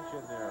Reggie Tinch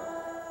in there.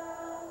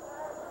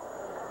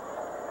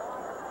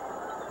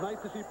 Nice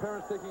to see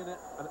parents taking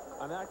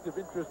an active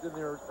interest in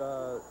their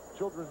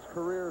children's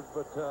careers,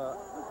 but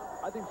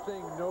I think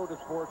saying no to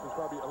sports is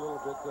probably a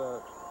little bit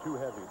too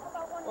heavy.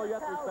 Well, you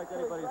have to respect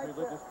anybody's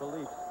religious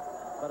beliefs,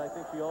 but I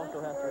think she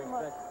also has to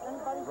respect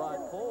Rod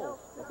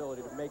Cole's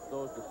ability to make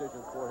those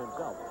decisions for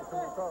himself.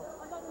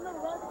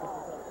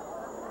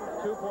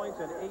 2 points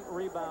and 8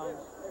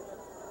 rebounds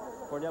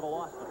for Neville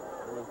Austin,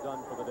 who is done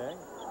for the day.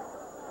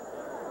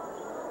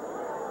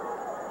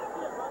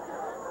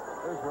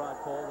 There's Rod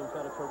Cole, who's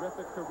had a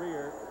terrific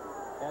career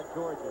at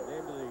Georgia.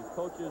 Named to the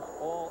coaches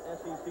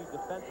All-SEC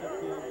defensive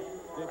team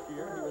this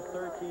year. He was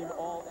third-team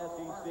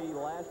All-SEC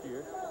last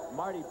year.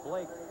 Marty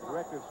Blake,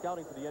 director of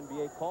scouting for the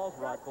NBA, calls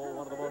Rod Cole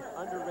one of the most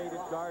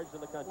underrated guards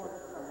in the country.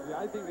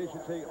 Yeah, I think they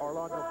should take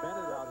Orlando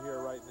Bennett out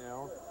here right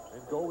now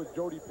and go with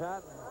Jody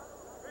Patton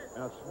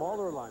in a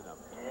smaller lineup.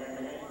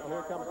 Well,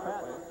 here comes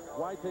Patton.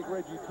 Why take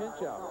Reggie Tinch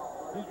out?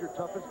 He's your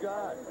toughest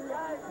guy.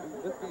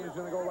 This game is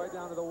going to go right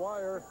down to the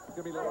wire. It's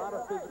going to be a lot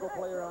of physical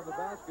play around the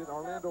basket.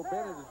 Orlando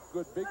Bennett is a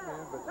good big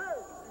man, but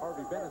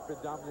Harvey Bennett's been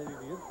dominating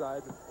the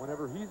inside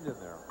whenever he's in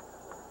there.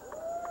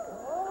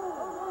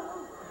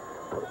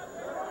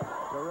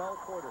 Darrell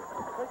Porter.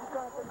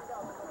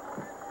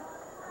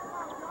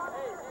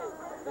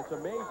 It's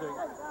amazing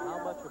how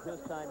much of his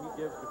time he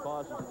gives to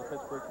causes in the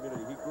Pittsburgh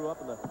community. He grew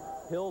up in the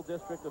Hill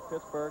District of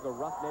Pittsburgh, a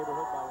rough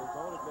neighborhood by his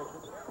own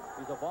admission.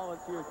 He's a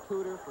volunteer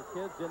tutor for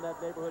kids in that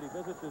neighborhood. He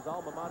visits his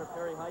alma mater,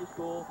 Perry High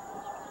School,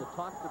 to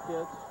talk to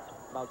kids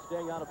about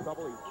staying out of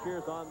trouble. He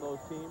cheers on those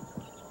teams.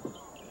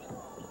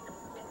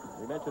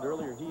 We mentioned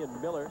earlier he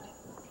and Miller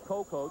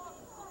co-coached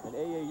an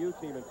AAU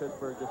team in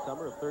Pittsburgh this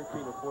summer of 13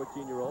 and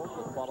 14-year-olds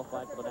that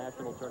qualified for the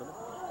national tournament.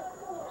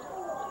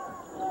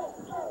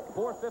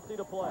 4:50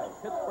 to play.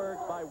 Pittsburgh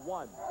by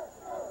 1.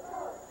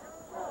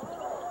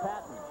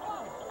 Patton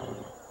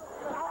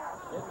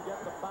didn't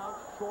get the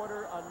bounce.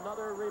 Shorter,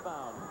 another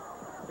rebound.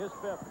 His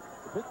 5th.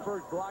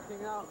 Pittsburgh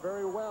blocking out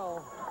very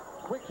well.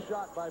 Quick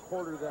shot by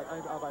Porter by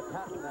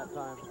Patton that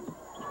time.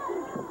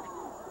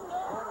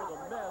 Shorter the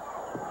miss.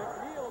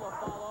 McNeil the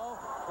follow.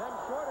 Then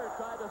Shorter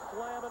tried to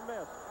slam and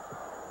miss.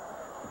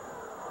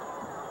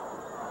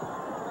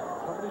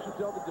 Somebody should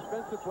tell the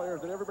defensive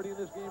players that everybody in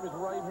this game is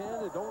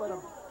right-handed. Don't let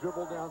them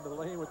dribble down the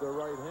lane with their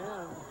right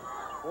hand.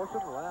 Force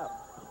them left.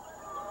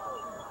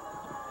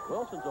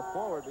 Wilson's a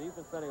forward, but he's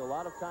been spending a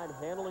lot of time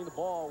handling the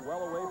ball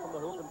well away from the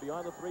hoop and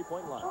beyond the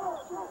three-point line.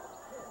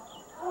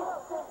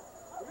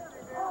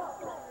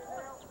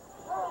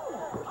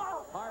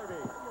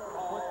 Harvey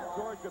puts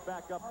Georgia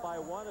back up by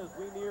 1 as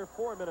we near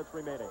 4 minutes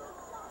remaining.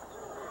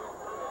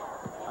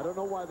 I don't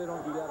know why they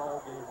don't do that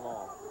all game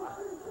long.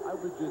 I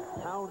would just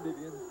pound it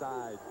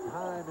inside,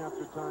 time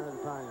after time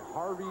after time.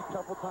 Harvey a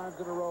couple times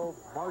in a row,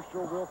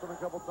 Marshall Wilson a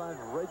couple times,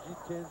 Reggie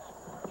Tinch.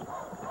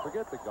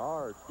 Forget the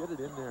guards, get it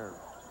in there.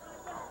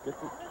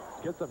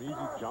 Get some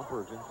easy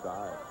jumpers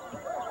inside.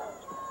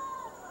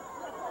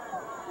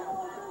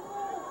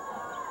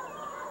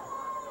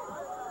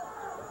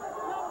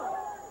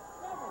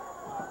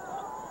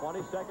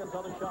 $20 seconds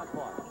on the shot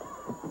clock.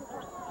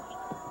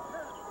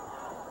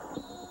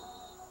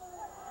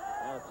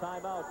 And a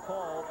timeout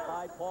called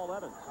by Paul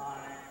Evans.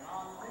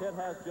 Pitt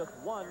has just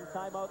 1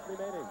 timeout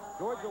remaining.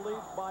 Georgia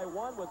leads by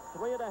 1 with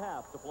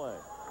 3.5 to play.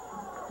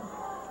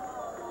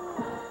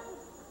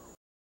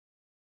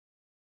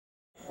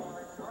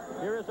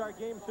 Here is our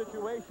game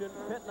situation.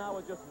 Pitt now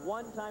with just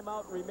 1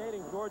 timeout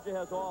remaining. Georgia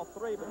has all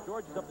 3, but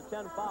Georgia's up to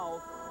 10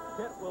 fouls.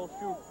 Pitt will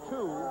shoot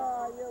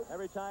 2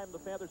 every time the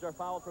Panthers are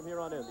fouled from here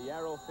on in. The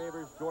arrow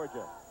favors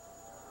Georgia.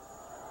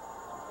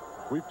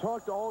 We've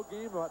talked all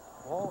game about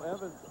Paul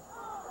Evans.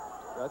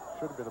 That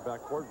should have been a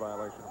backcourt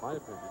violation, in my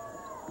opinion.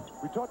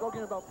 We talked all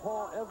game about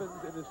Paul Evans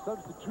and his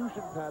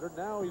substitution pattern.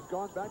 Now he's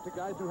gone back to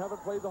guys who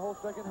haven't played the whole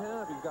second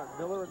half. He's got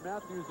Miller and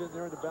Matthews in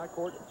there in the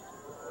backcourt.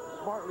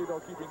 Smartly, though,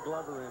 keeping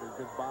Glover in. He's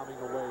been bombing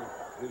away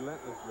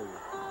relentlessly.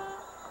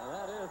 And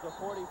that is a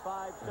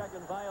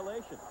 45-second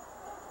violation.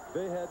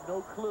 They had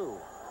no clue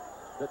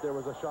that there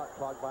was a shot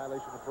clock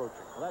violation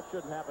approaching. Well, that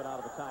shouldn't happen out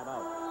of a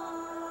timeout.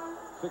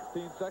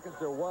 16 seconds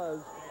there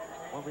was.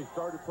 When we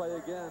started play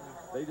again,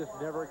 they just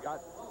never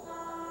got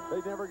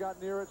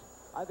near it.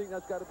 I think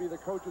that's got to be the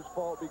coach's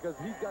fault because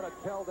he's got to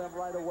tell them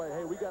right away,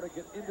 hey, we got to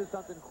get into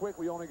something quick.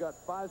 We only got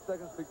 5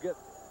 seconds to get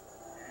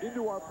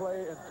into our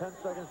play and 10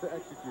 seconds to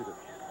execute it.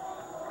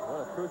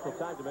 What a crucial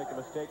time to make a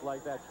mistake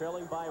like that.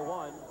 Trailing by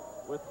 1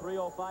 with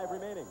 3:05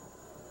 remaining.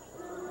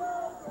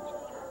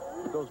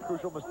 Those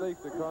crucial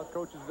mistakes that cost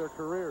coaches their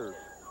careers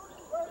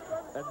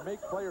and make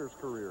players'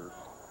 careers.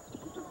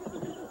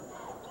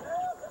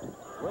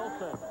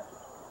 Wilson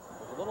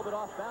was a little bit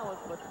off balance,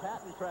 but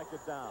Patton tracked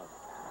it down.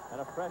 And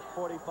a fresh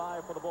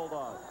 45 for the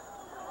Bulldogs.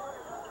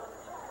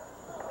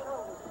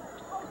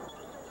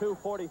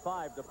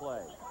 2:45 to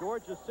play.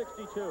 Georgia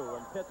 62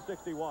 and Pitt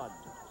 61.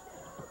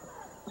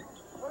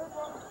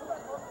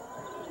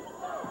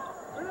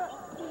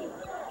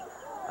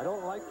 I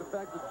don't like the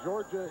fact that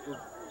Georgia is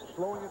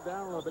slowing it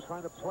down a little bit,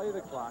 trying to play the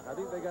clock. I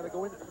think they got to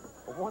go in.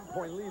 A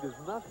 1-point lead is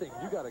nothing.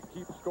 You got to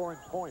keep scoring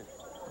points.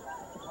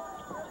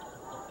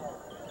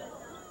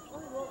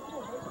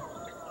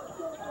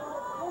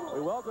 We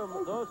welcome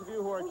those of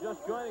you who are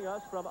just joining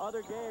us from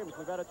other games.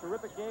 We've had a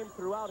terrific game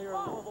throughout here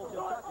in Louisville,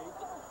 Kentucky.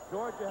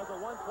 Georgia has a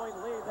 1-point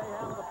lead. They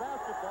have the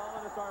basketball,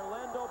 and it's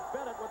Orlando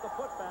Bennett with the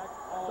putback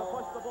to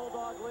push the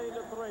Bulldog lead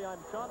to 3. I'm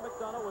Sean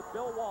McDonough with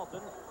Bill Walton.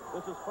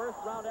 This is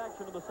first-round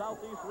action in the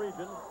Southeast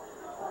region.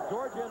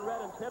 Georgia in red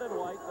and Pitt in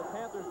white. The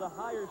Panthers, the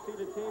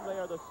higher-seeded team. They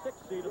are the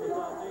 6th seed in the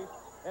Southeast,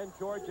 and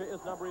Georgia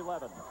is number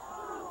 11.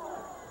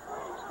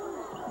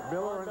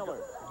 Miller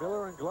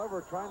and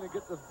Glover trying to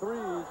get the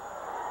threes.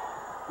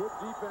 Good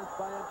defense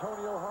by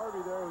Antonio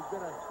Harvey there, who's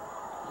been a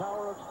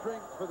tower of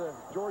strength for the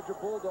Georgia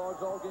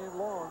Bulldogs all game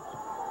long.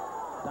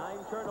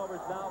 9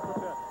 turnovers now for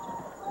Pitt.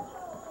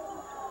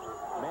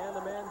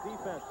 Man-to-man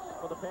defense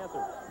for the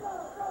Panthers.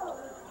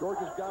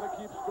 Georgia's got to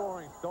keep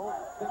scoring. Don't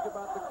think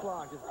about the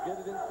clock. Just get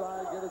it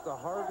inside, get it to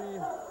Harvey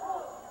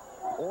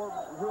or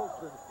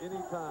Wilson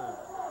anytime.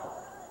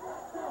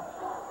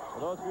 For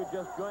those of you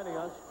just joining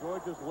us,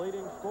 Georgia's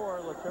leading scorer,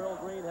 Laterral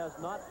Green, has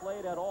not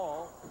played at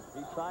all.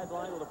 He's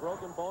sidelined with a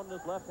broken bone in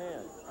his left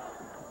hand.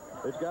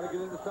 They've got to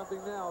get into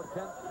something now.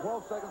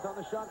 12 seconds on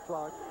the shot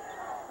clock.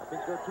 I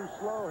think they're too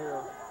slow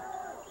here.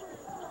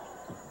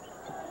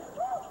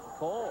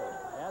 Cole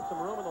had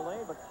some room in the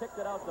lane, but kicked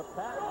it out to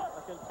Patton.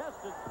 A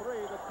contested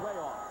 3 that's way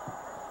off.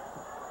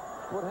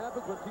 What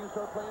happens when teams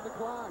start playing the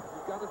clock?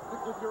 You've got to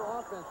stick with your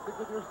offense, stick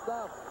with your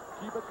stuff.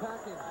 Keep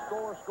attacking.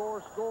 Score,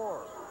 score,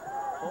 score.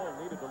 Cole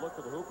needed to look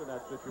to the hoop in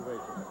that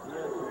situation. He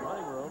had some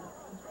running room.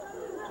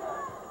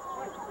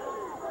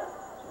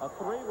 A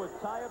 3 would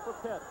tie it for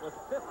Pitt with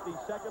 50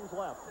 seconds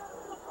left.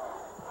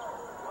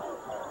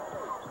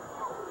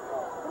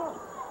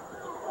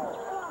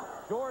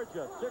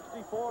 Georgia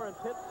 64 and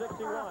Pitt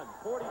 61.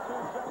 42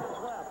 seconds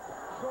left.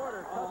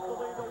 Shorter cuts the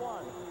lead to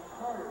 1.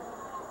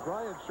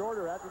 Brian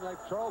Shorter acting like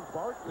Charles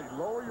Barkley.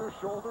 Lower your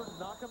shoulder,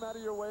 knock him out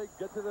of your way,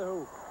 get to the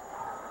hoop.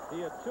 He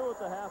had 2 at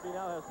the half. He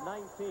now has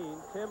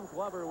 19. Tim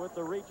Glover with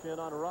the reach-in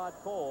on Rod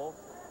Cole.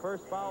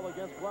 First foul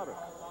against Glover.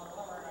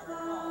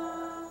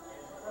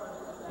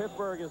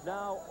 Pittsburgh is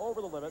now over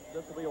the limit.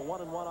 This will be a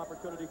 1-and-1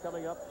 opportunity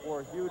coming up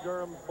for Hugh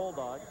Durham's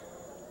Bulldogs.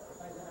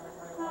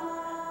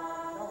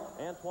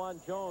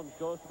 Antoine Jones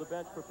goes to the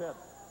bench for Pitt.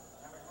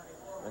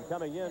 And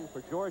coming in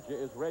for Georgia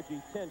is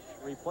Reggie Tinch,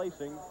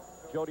 replacing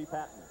Jody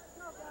Patton.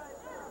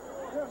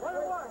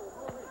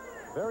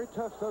 Very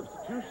tough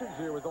substitutions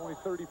here with only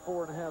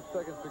 34.5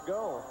 seconds to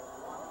go.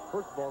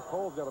 First of all,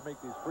 Cole's got to make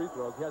these free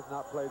throws. He has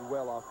not played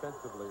well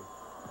offensively.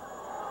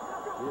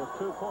 He has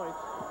 2 points.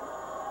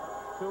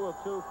 2 of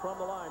 2 from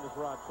the line is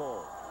Rod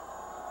Cole.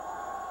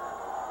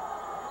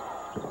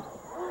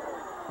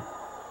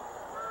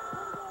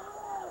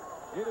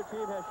 Neither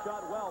team has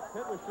shot well.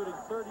 Pitt was shooting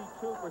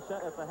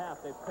 32% at the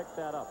half. They've picked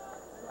that up.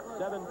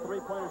 7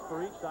 3-pointers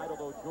for each side,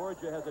 although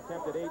Georgia has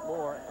attempted 8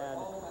 more, and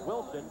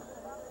Wilson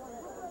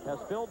has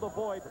filled the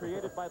void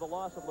created by the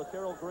loss of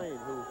Laterral Green,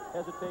 who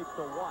hesitates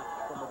to watch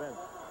from the bench.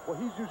 Well,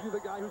 he's usually the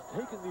guy who's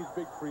taking these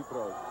big free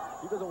throws.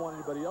 He doesn't want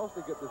anybody else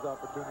to get this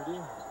opportunity.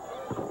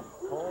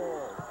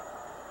 Oh,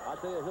 I'll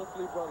tell you, he'll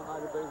sleep well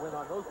tonight if they win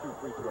on those 2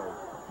 free throws.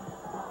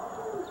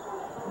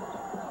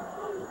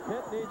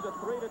 Pitt needs a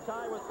 3 to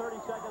tie with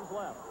 30 seconds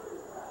left.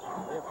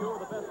 They have 2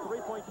 of the best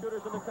 3-point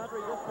shooters in the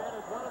country. This man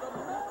is one of them.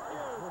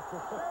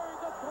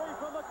 Buries a 3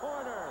 from the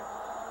corner.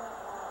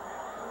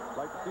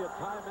 Like to see a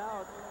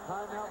timeout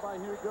by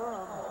Hugh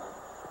Durham.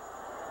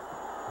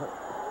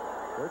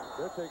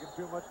 They're taking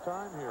too much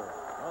time here.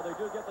 Well, they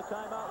do get the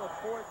timeout with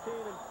 14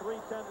 and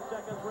 3/10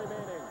 seconds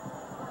remaining.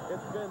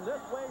 It's been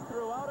this way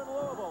throughout in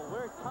Louisville.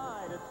 We're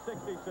tied at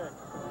 66.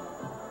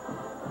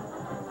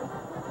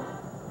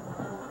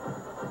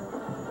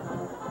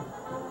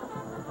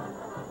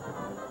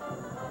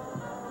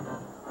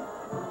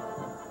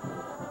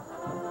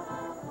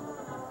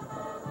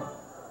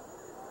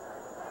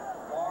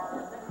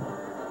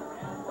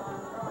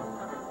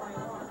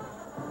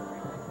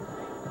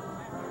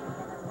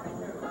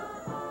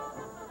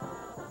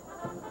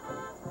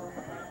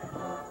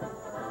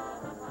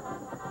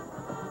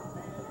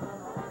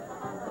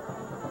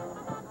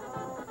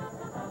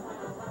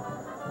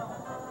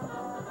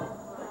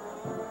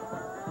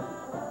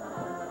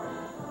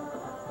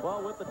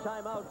 Well, with the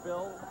timeout,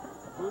 Bill,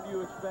 who do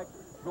you expect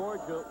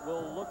Georgia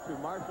will look to?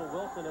 Marshall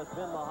Wilson has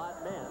been the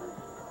hot man.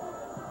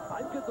 I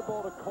I'd get the ball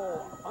to Cole.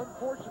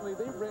 Unfortunately,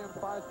 they ran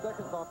 5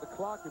 seconds off the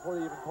clock before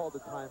they even called the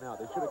timeout.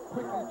 They should have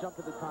quickly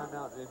jumped to the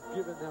timeout and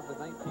given them the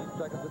 19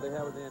 seconds that they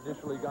had when they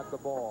initially got the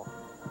ball.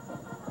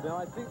 Now,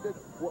 I think that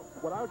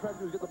what I would try to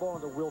do is get the ball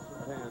into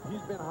Wilson's hands.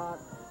 He's been hot.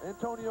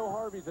 Antonio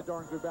Harvey's a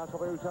darn good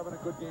basketball player who's having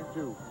a good game,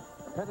 too.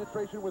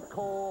 Penetration with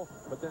Cole,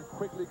 but then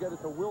quickly get it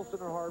to Wilson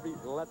or Harvey.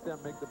 Let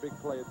them make the big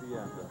play at the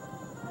end.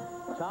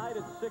 Tied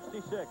at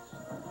 66.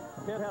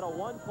 Pitt had a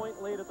 1-point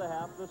lead at the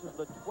half. This is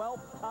the 12th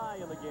tie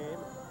in the game,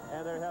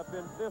 and there have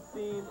been 15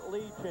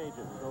 lead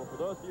changes. So for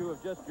those of you who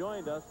have just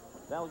joined us,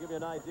 that'll give you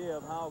an idea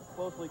of how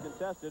closely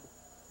contested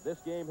this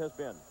game has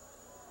been.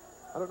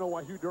 I don't know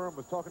why Hugh Durham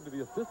was talking to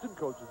the assistant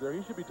coaches there.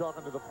 He should be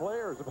talking to the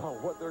players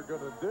about what they're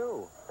going to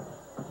do.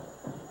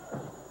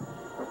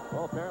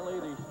 Well, apparently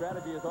the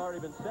strategy has already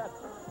been set.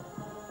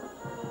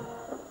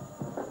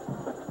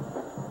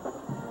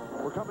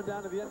 We're coming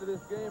down to the end of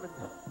this game, and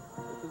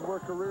this is where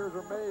careers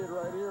are made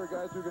right here.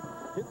 Guys who can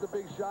hit the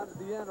big shot at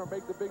the end or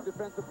make the big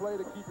defensive play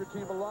to keep your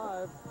team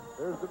alive.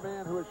 There's the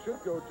man who it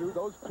should go to.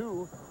 Those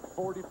two,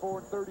 44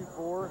 and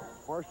 34,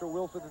 Marshall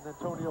Wilson and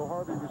Antonio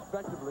Harvey,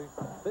 respectively.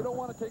 They don't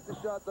want to take the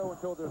shot, though,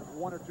 until there's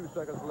 1 or 2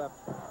 seconds left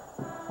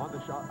on the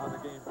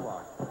game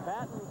clock.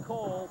 Patton,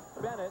 Cole,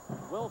 Bennett,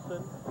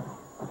 Wilson,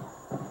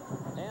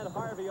 and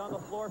Harvey on the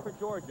floor for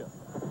Georgia.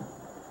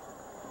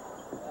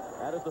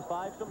 That is the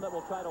fivesome that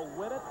will try to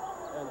win it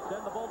and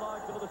send the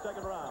Bulldogs into the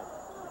second round.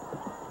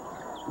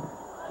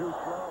 Too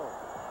slow.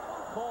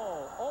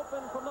 Cole,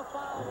 open from the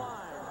foul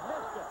line.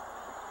 Missed it.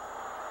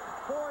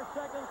 4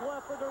 seconds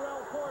left for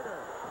Darrell Porter.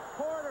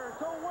 Porter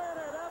to win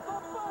it at the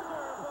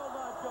buzzer. Will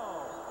not go.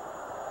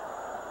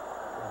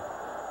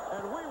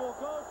 And we will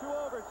go to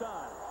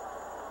overtime.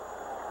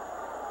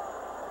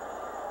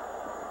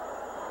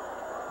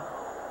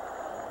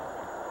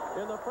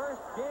 In the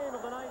first game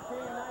of the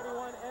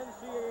 1991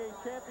 NCAA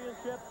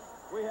Championship,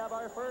 we have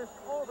our first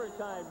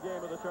overtime game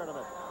of the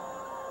tournament.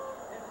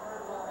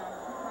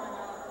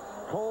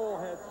 Cole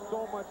had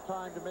so much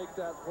time to make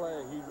that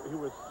play. He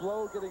was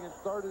slow getting it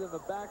started in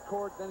the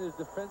backcourt. Then his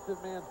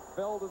defensive man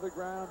fell to the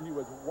ground. He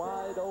was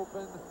wide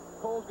open.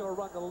 Cole's going to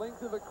run the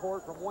length of the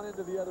court from one end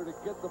to the other to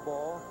get the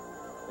ball.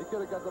 He could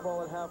have got the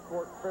ball at half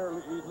court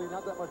fairly easily.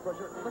 Not that much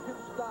pressure. Look at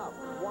him stop.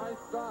 Why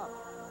stop?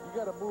 You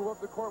got to move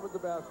up the court with the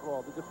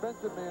basketball. The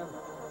defensive man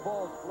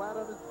falls flat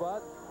on his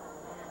butt.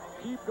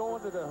 Keep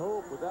going to the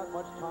hoop with that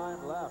much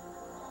time left.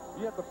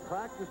 You have to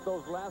practice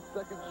those last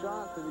second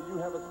shots so that you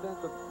have a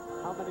sense of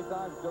how many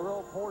times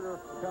Darrell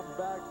Porter comes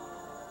back.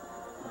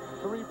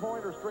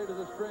 Three-pointer straight as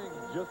a string,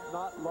 just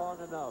not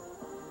long enough.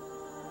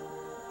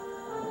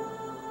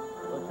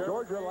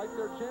 Georgia liked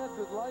their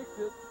chances, liked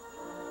it.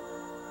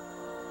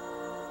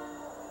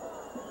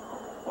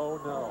 Oh,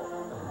 no.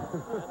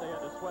 And they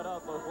had to sweat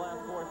out those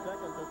last 4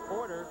 seconds as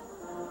Porter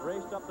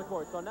raced up the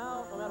court. So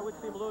now, no matter which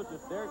team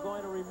loses, they're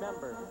going to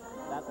remember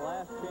that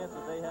last chance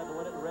that they had to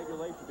win it in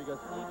regulation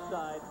because each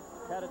side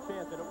had a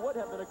chance. And it would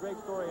have been a great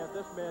story had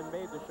this man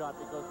made the shot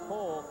because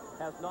Cole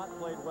has not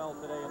played well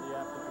today in the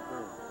absence of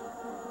Green.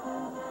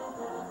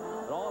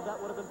 But all of that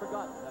would have been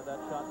forgotten had that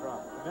shot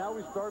dropped. Now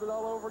we started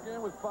all over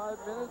again with 5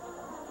 minutes.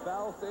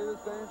 Foul stay the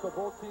same, so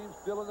both teams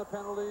still in the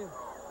penalty.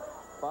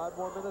 5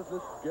 more minutes.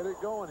 Let's get it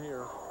going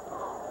here.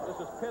 This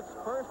is Pitt's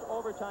first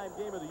overtime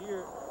game of the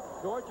year.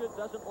 Georgia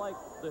doesn't like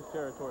this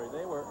territory.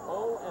 They were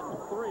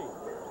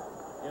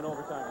 0-3 in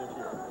overtime this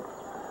year.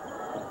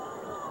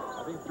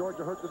 I think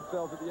Georgia hurt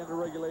themselves at the end of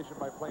regulation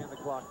by playing the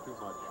clock too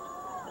much.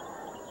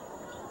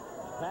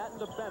 Patton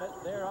to Bennett.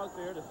 They're out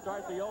there to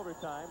start the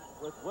overtime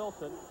with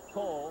Wilson,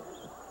 Cole,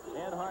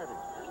 and Harvey.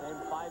 Same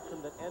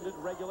fivesome that ended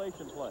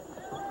regulation play.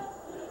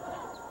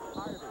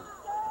 Harvey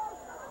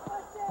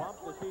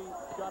bumped as he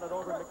shot it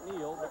over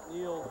McNeil.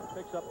 McNeil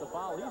picks up the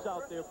foul. He's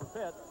out there for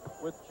Pitt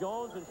with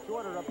Jones and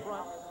Shorter up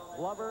front,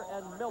 Glover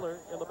and Miller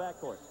in the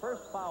backcourt.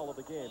 First foul of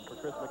the game for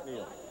Chris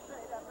McNeil.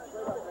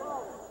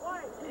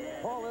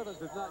 Paul Evans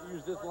has not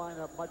used this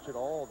lineup much at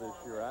all this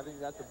year. I think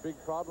that's a big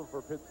problem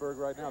for Pittsburgh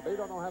right now. They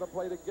don't know how to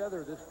play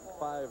together, this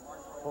 5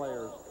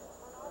 players.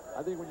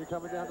 I think when you're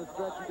coming down the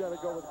stretch, you got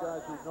to go with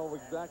guys who know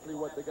exactly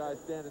what the guy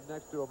standing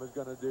next to him is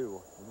going to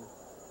do.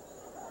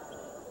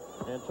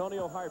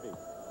 Antonio Harvey.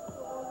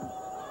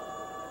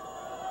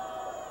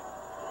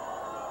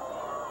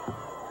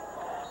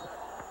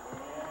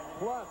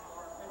 Plus,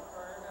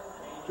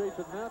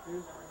 Jason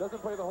Matthews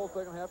doesn't play the whole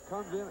second half,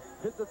 comes in,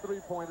 hits a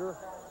three-pointer,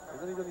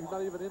 and then he's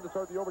not even in to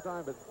start the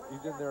overtime, but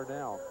he's in there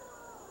now.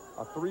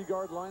 A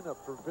 3-guard lineup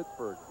for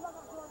Pittsburgh.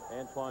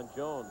 Antoine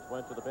Jones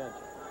went to the bench.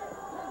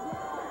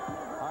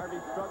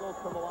 Harvey struggles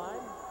from the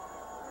line.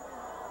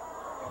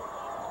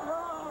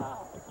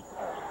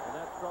 And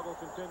that struggle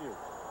continues.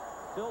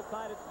 Still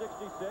tied at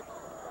 66.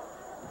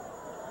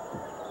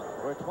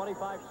 We're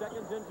 25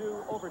 seconds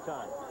into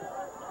overtime.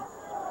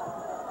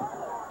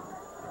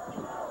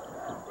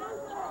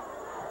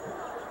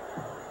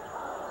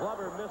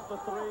 Glover missed the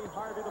 3.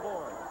 Harvey the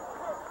board.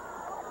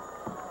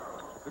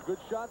 It's a good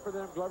shot for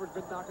them. Glover's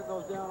been knocking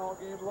those down all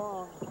game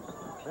long.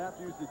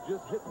 Matthews had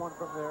just hit one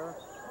from there.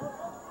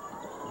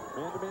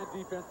 Man-to-man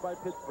defense by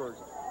Pittsburgh.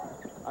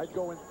 I'd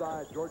go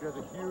inside. Georgia has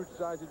a huge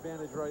size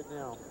advantage right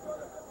now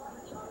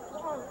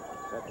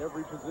at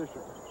every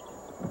position.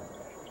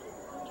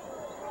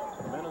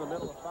 The men in the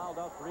middle have fouled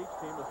out for each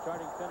team. The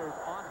starting centers,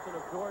 Austin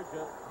of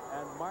Georgia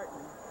and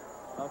Martin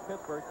of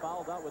Pittsburgh,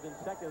 fouled out within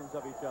seconds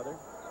of each other.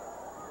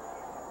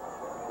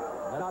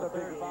 That's not the a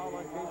third big foul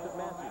on Jason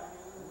Matthews.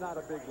 Not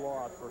a big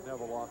loss for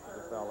Neville Austin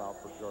to foul out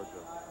for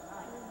Georgia.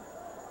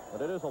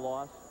 But it is a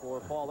loss for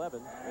Paul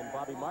Evans and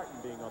Bobby Martin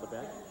being on the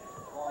bench.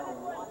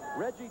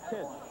 Reggie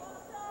Tinch.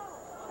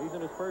 He's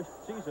in his first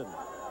season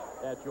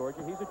at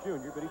Georgia. He's a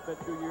junior, but he spent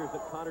 2 years at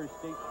Connors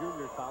State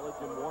Junior College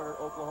in Warner,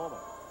 Oklahoma.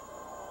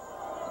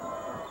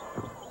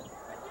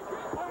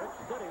 Rick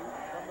sitting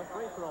from the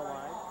free throw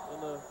line in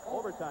the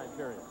overtime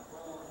period.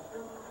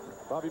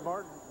 Bobby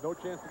Martin, no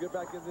chance to get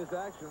back in this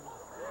action.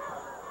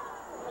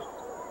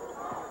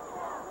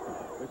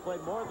 We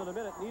played more than a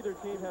minute. Neither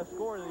team has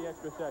scored in the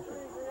extra session.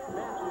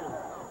 Matthews.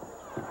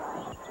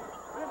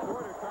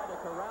 Shorter tried to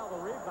corral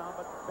the rebound,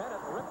 but Bennett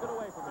ripped it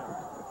away from him.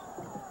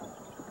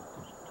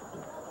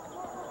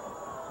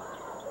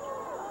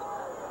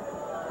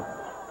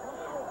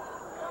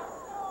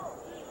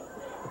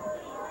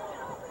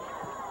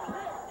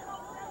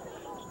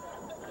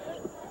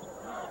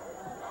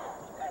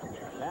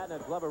 Patton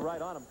had Glover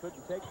right on him.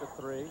 Couldn't take the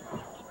three.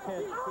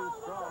 10 too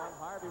strong.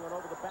 Harvey went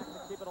over the back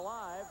to keep it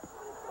alive.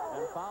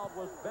 And fouled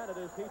was Bennett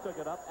as he took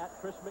it up at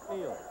Chris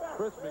McNeil.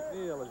 Chris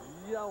McNeil is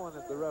yelling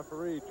at the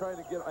referee, trying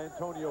to get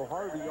Antonio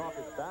Harvey off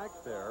his back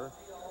there.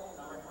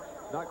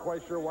 Not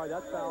quite sure why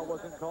that foul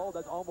wasn't called.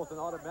 That's almost an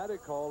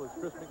automatic call as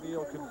Chris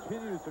McNeil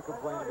continues to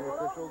complain to the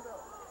officials.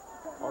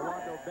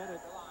 Orlando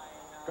Bennett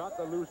got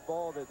the loose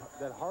ball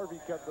that Harvey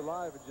kept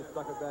alive and just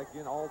stuck it back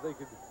in. All they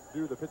could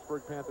do, the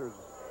Pittsburgh Panthers,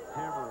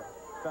 hammer,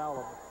 foul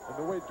him. And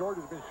the way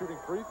Georgia's been shooting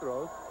free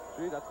throws,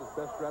 gee, that's his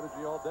best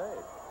strategy all day.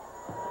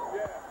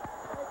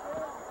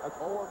 That's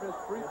 4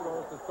 missed free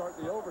throws to start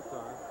the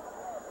overtime.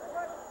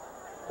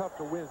 Tough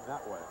to win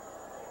that way.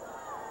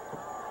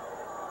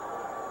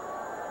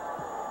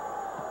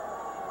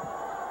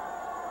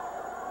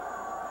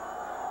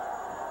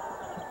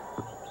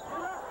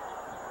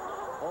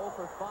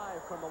 For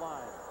 5 from the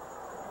line.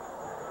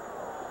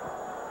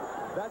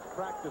 That's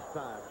practice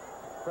time.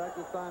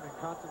 Practice time and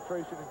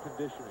concentration and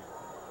conditioning.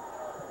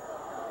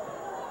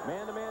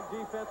 Man-to-man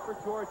defense for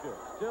Georgia.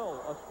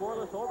 Still a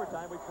scoreless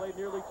overtime. We played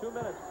nearly 2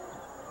 minutes.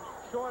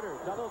 Shorter,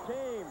 double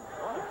team.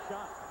 What a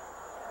shot.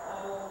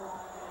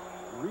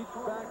 Reach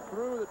back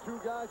through the 2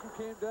 guys who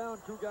came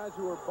down. 2 guys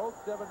who are both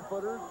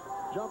 7-footers.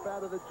 Jump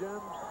out of the gym.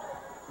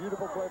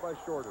 Beautiful play by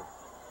Shorter.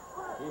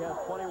 He has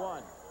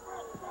 21.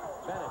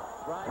 Bennett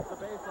drives the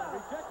baseline,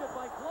 rejected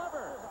by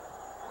Glover.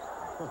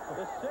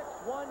 The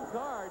 6'1"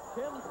 guard,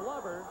 Tim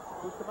Glover,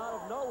 who's come out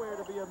of nowhere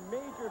to be a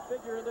major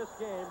figure in this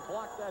game,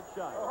 blocked that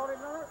shot.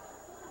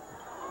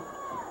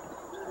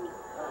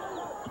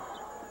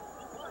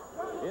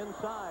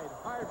 Inside,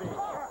 Harvey,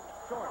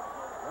 short,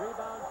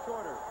 rebound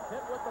Shorter,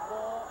 hit with the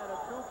ball and a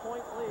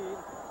 2-point lead.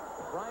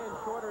 Brian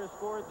Shorter has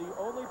scored the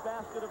only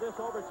basket of this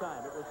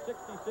overtime. It was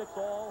 66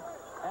 all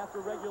after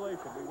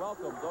regulation. We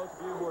welcome those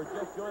of you who are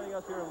just joining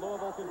us here in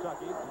Louisville,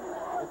 Kentucky.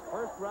 It's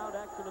first round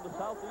action in the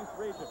Southeast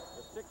region.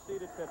 The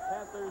 6-seeded Pitt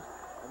Panthers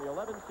and the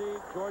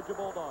 11-seed Georgia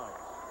Bulldogs.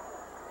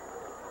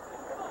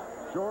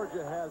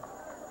 Georgia has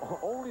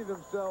only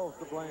themselves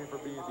to blame for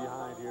being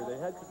behind here. They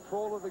had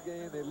control of the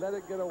game. They let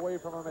it get away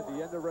from them at the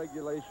end of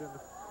regulation.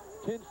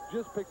 Tinch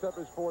just picks up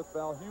his 4th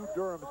foul. Hugh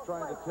Durham's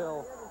trying to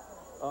tell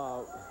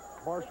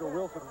Marshall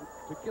Wilson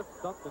to get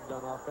something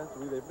done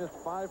offensively. They've missed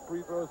 5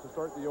 free throws to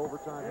start the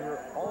overtime here.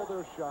 All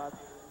their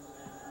shots,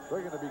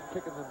 they're going to be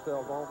kicking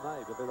themselves all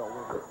night if they don't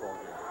win this ball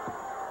game.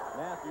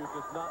 Matthews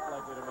is not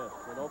likely to miss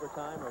in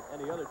overtime or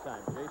any other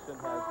time. Jason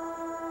has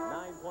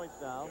 9 points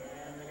now.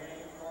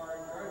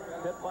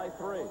 Pitt by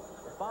 3.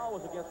 The foul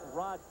was against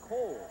Rod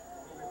Cole,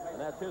 and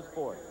that's his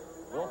 4th.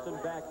 Wilson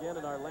back in,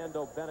 and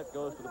Orlando Bennett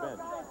goes to the bench.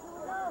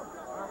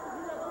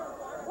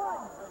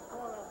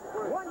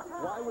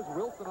 Why was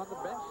Wilson on the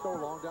bench so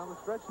long down the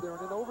stretch there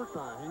and in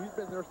overtime? He's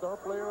been their star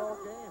player all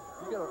game.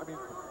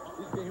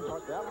 These games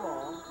aren't that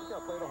long. You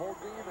got to play the whole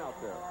game out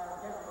there.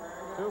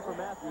 2 for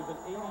Matthews, an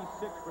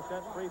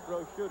 86% free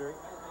throw shooter.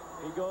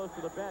 He goes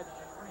to the bench.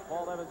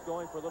 Paul Evans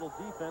going for a little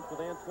defense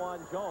with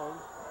Antoine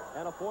Jones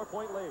and a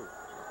 4-point lead.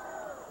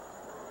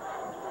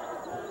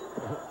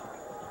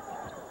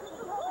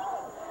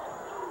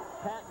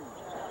 Patton,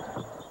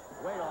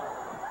 way off.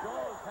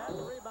 Jones had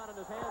the rebound in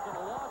his hands and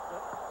lost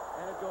it,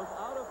 and it goes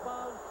out of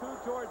bounds to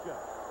Georgia.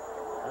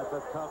 That's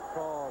a tough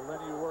call.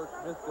 Lenny Works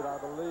missed it,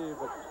 I believe,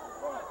 but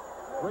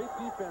great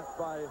defense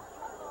by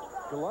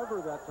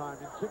Glover that time,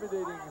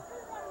 intimidating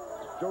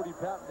Jody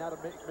Patton out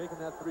of making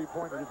that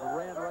 3-pointer. Just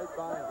ran right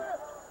by him.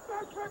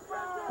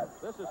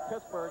 This is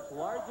Pittsburgh's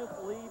largest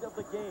lead of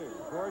the game.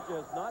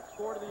 Georgia has not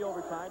scored in the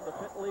overtime. The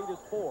Pitt lead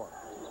is 4.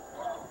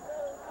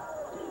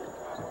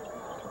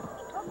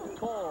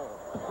 Cole,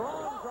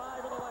 strong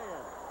drive and a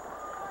lay-in.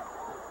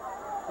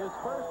 His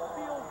first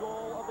field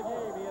goal of the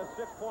game. He has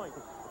 6 points.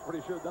 What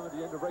he should have done at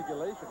the end of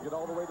regulation, get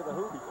all the way to the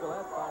hoop. He still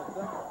has 5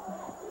 seconds.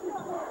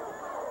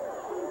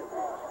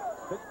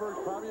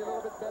 Pittsburgh's probably a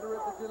little bit better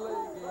at the delay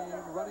game,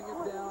 running it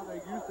down.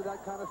 They're used to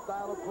that kind of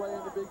style of play in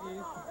the Big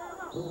East.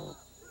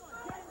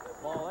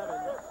 Paul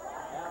Evans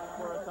asks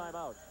for a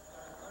timeout.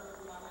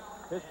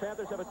 His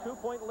Panthers have a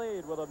 2-point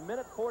lead with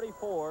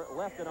 1:44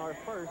 left in our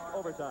first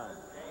overtime.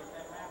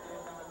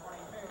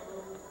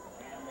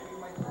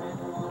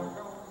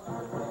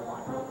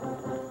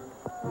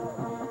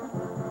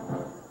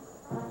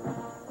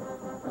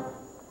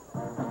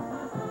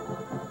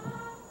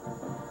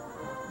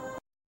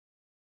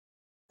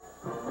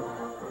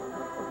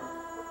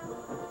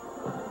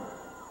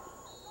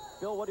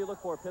 Bill, what do you look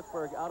for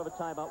Pittsburgh out of a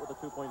timeout with a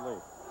 2-point lead?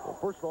 Well,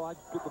 first of all, I'd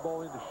get the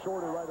ball into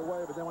Shorter right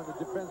away, but then when the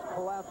defense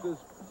collapses,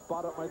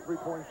 spot up my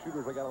three-point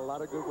shooters. I got a lot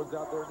of good ones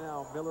out there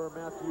now. Miller,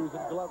 Matthews,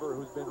 and Glover,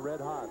 who's been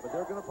red hot. But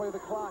they're going to play the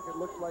clock, it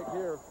looks like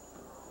here.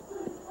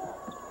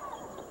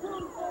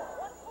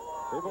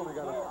 They've only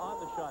got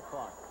on the shot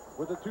clock.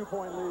 With a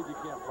 2-point lead, you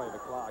can't play the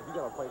clock. You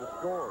got to play the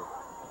score.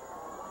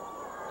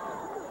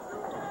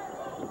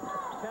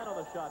 10 on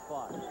the shot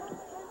clock.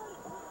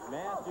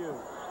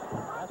 Matthews.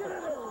 That's a 2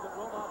 that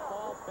will not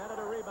fall. Bennett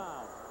a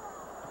rebound.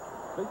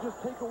 They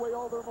just take away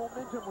all their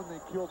momentum when they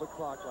kill the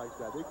clock like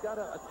that. They've got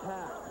to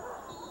attack.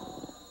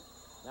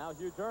 Now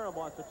Hugh Durham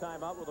wants a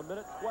timeout with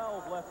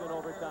 1:12 left in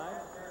overtime.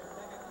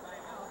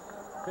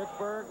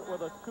 Pittsburgh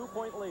with a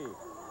 2-point lead.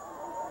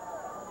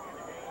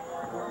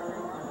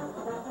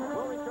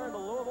 We'll return to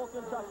Louisville,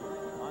 Kentucky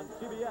on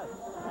CBS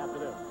after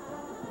this.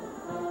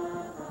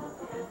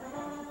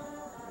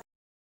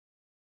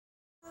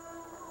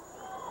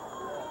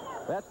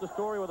 That's the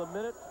story with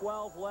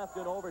 1:12 left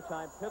in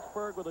overtime.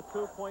 Pittsburgh with a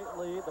 2-point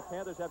lead. The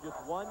Panthers have just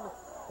one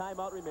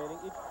timeout remaining.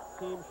 Each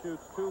team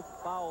shoots 2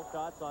 foul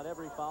shots on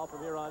every foul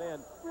from here on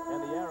in,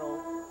 and the arrow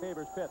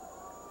favors Pitt.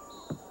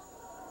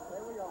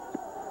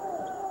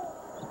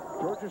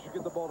 Georgia should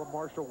get the ball to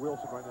Marshall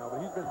Wilson right now,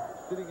 but he's been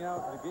sitting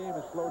out, and the game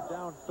has slowed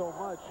down so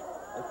much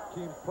as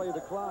teams play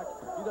the clock.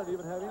 He doesn't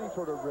even have any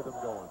sort of rhythm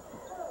going.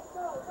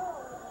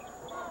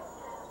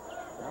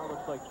 Now it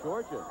looks like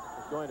Georgia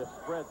is going to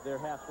spread their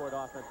half-court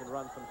offense and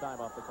run some time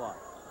off the clock.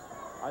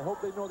 I hope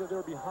they know that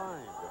they're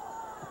behind.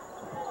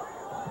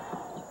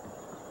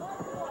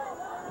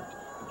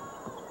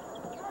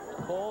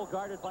 Cole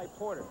guarded by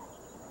Porter.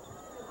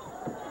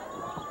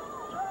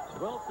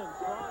 Wilson,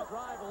 strong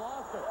drive,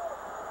 lost it.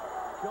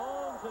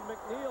 Jones and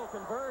McNeil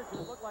converge.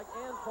 It looked like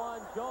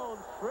Antoine Jones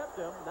stripped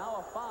him.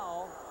 Now a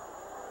foul.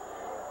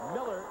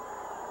 Miller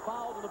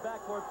fouled in the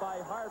backcourt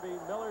by Harvey.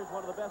 Miller's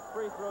one of the best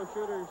free throw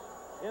shooters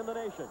in the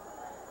nation.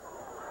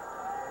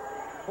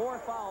 4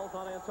 fouls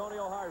on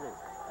Antonio Harvey.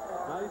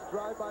 Nice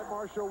drive by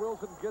Marshall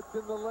Wilson. Gets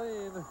in the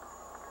lane.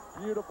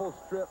 Beautiful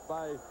strip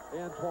by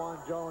Antoine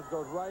Jones.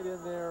 Goes right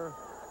in there.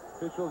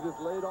 Officials just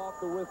laid off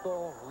the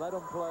whistle, let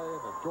him play,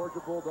 and the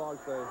Georgia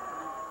Bulldogs say,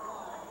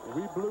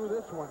 we blew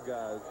this one,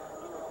 guys.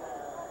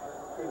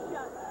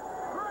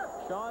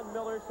 Sean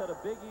Miller set a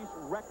Big East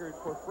record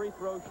for free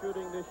throw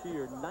shooting this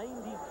year,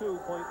 92.3%.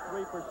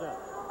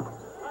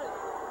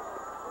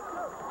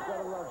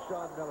 Gotta love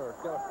Sean Miller.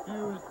 Got a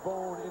fused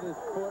bone in his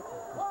foot,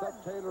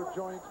 subtalar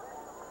joint.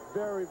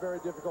 Very, very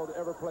difficult to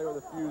ever play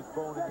with a fused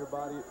bone in your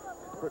body,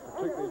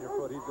 particularly in your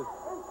foot. He's just,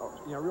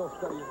 real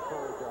steady and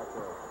courage out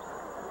there.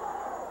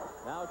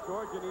 Now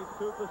Georgia needs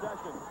 2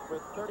 possessions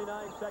with 39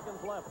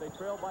 seconds left. They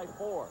trail by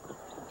 4.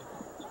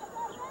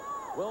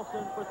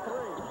 Wilson for 3.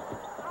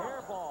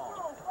 Air ball.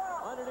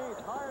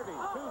 Underneath Harvey.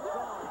 Too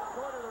strong.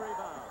 Short of the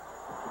rebound.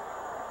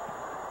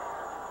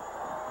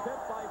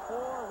 Pitt by 4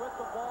 with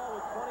the ball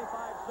with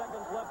 25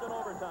 seconds left in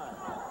overtime.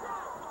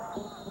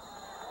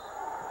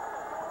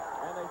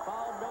 And they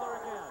foul Miller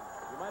again.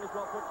 You might as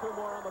well put 2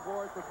 more on the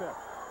board for Pitt.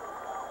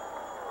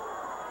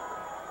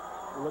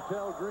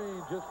 Littell Green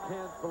just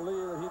can't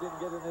believe that he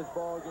didn't get in this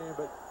ball game,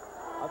 but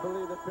I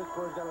believe that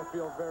Pittsburgh's got to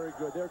feel very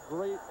good. They're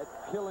great at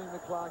killing the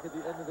clock at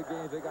the end of the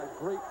game. They got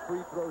great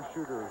free throw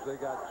shooters.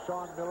 They got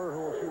Sean Miller,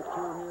 who will shoot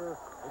 2 here.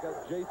 They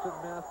got Jason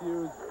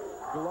Matthews,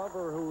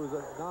 Glover, who is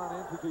a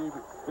non-entity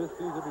this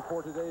season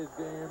before today's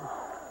game.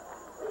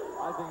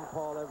 I think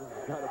Paul Evans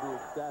has got to be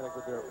ecstatic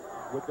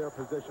with their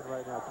position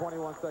right now.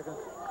 21 seconds,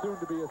 soon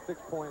to be a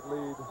 6-point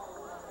lead.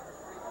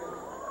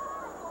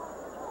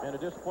 And a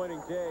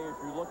disappointing day as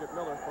you look at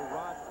Miller for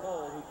Rod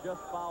Cole, who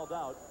just fouled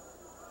out.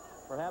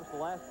 Perhaps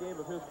the last game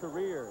of his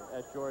career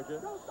at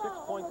Georgia. 6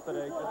 points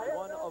today, just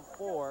 1 of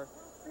 4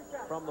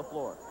 from the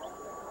floor.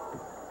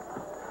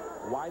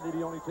 Why did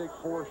he only take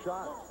 4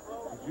 shots?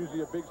 He's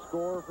usually a big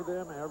scorer for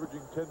them,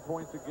 averaging 10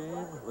 points a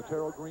game.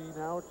 Laterro Green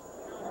out.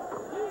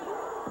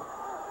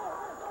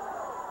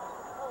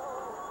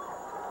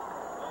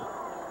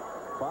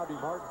 Bobby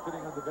Martin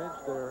sitting on the bench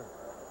there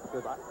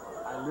says, I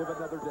live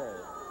another day.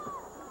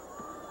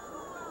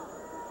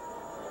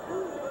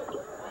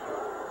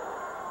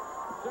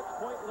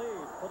 Six-point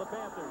lead for the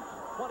Panthers.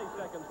 20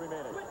 seconds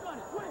remaining.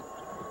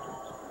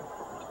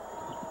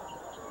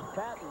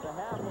 Patton to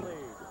half the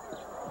lead.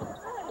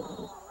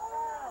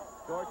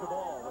 Georgia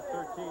ball with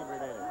 13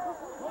 remaining.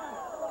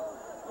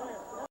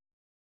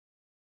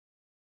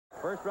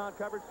 First round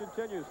coverage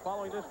continues.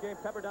 Following this game,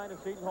 Pepperdine and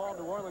Seton Hall,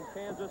 New Orleans,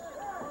 Kansas,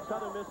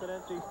 Southern Miss and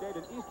NC State,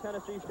 and East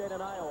Tennessee State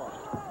and Iowa.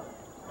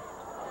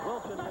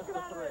 Wilson missed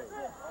the three.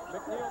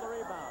 McNeil the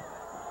rebound.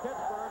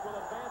 Pittsburgh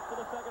will advance to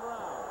the second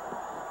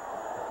round.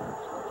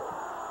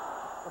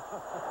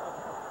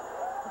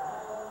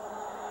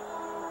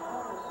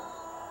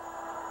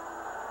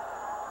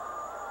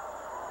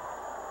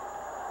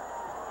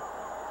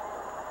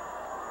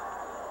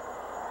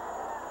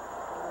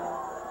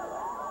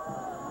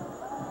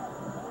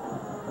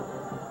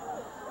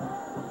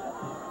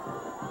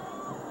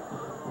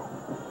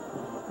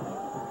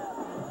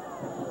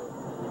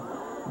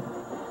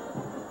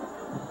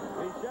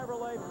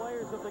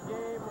 Players of the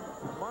game,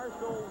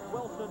 Marshall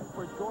Wilson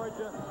for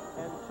Georgia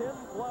and Tim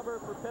Glover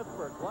for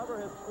Pittsburgh. Glover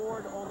has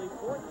scored only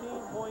 14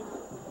 points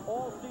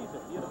all season.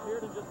 He had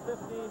appeared in just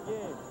 15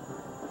 games.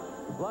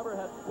 Glover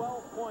had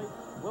 12 points.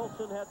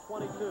 Wilson had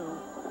 22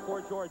 for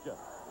Georgia.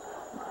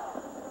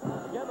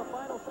 Again, the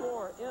final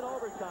score in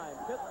overtime,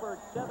 Pittsburgh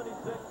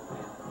 76,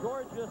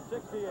 Georgia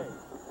 68.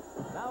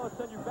 Now let's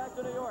send you back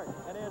to New York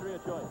and Andrea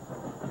Joyce.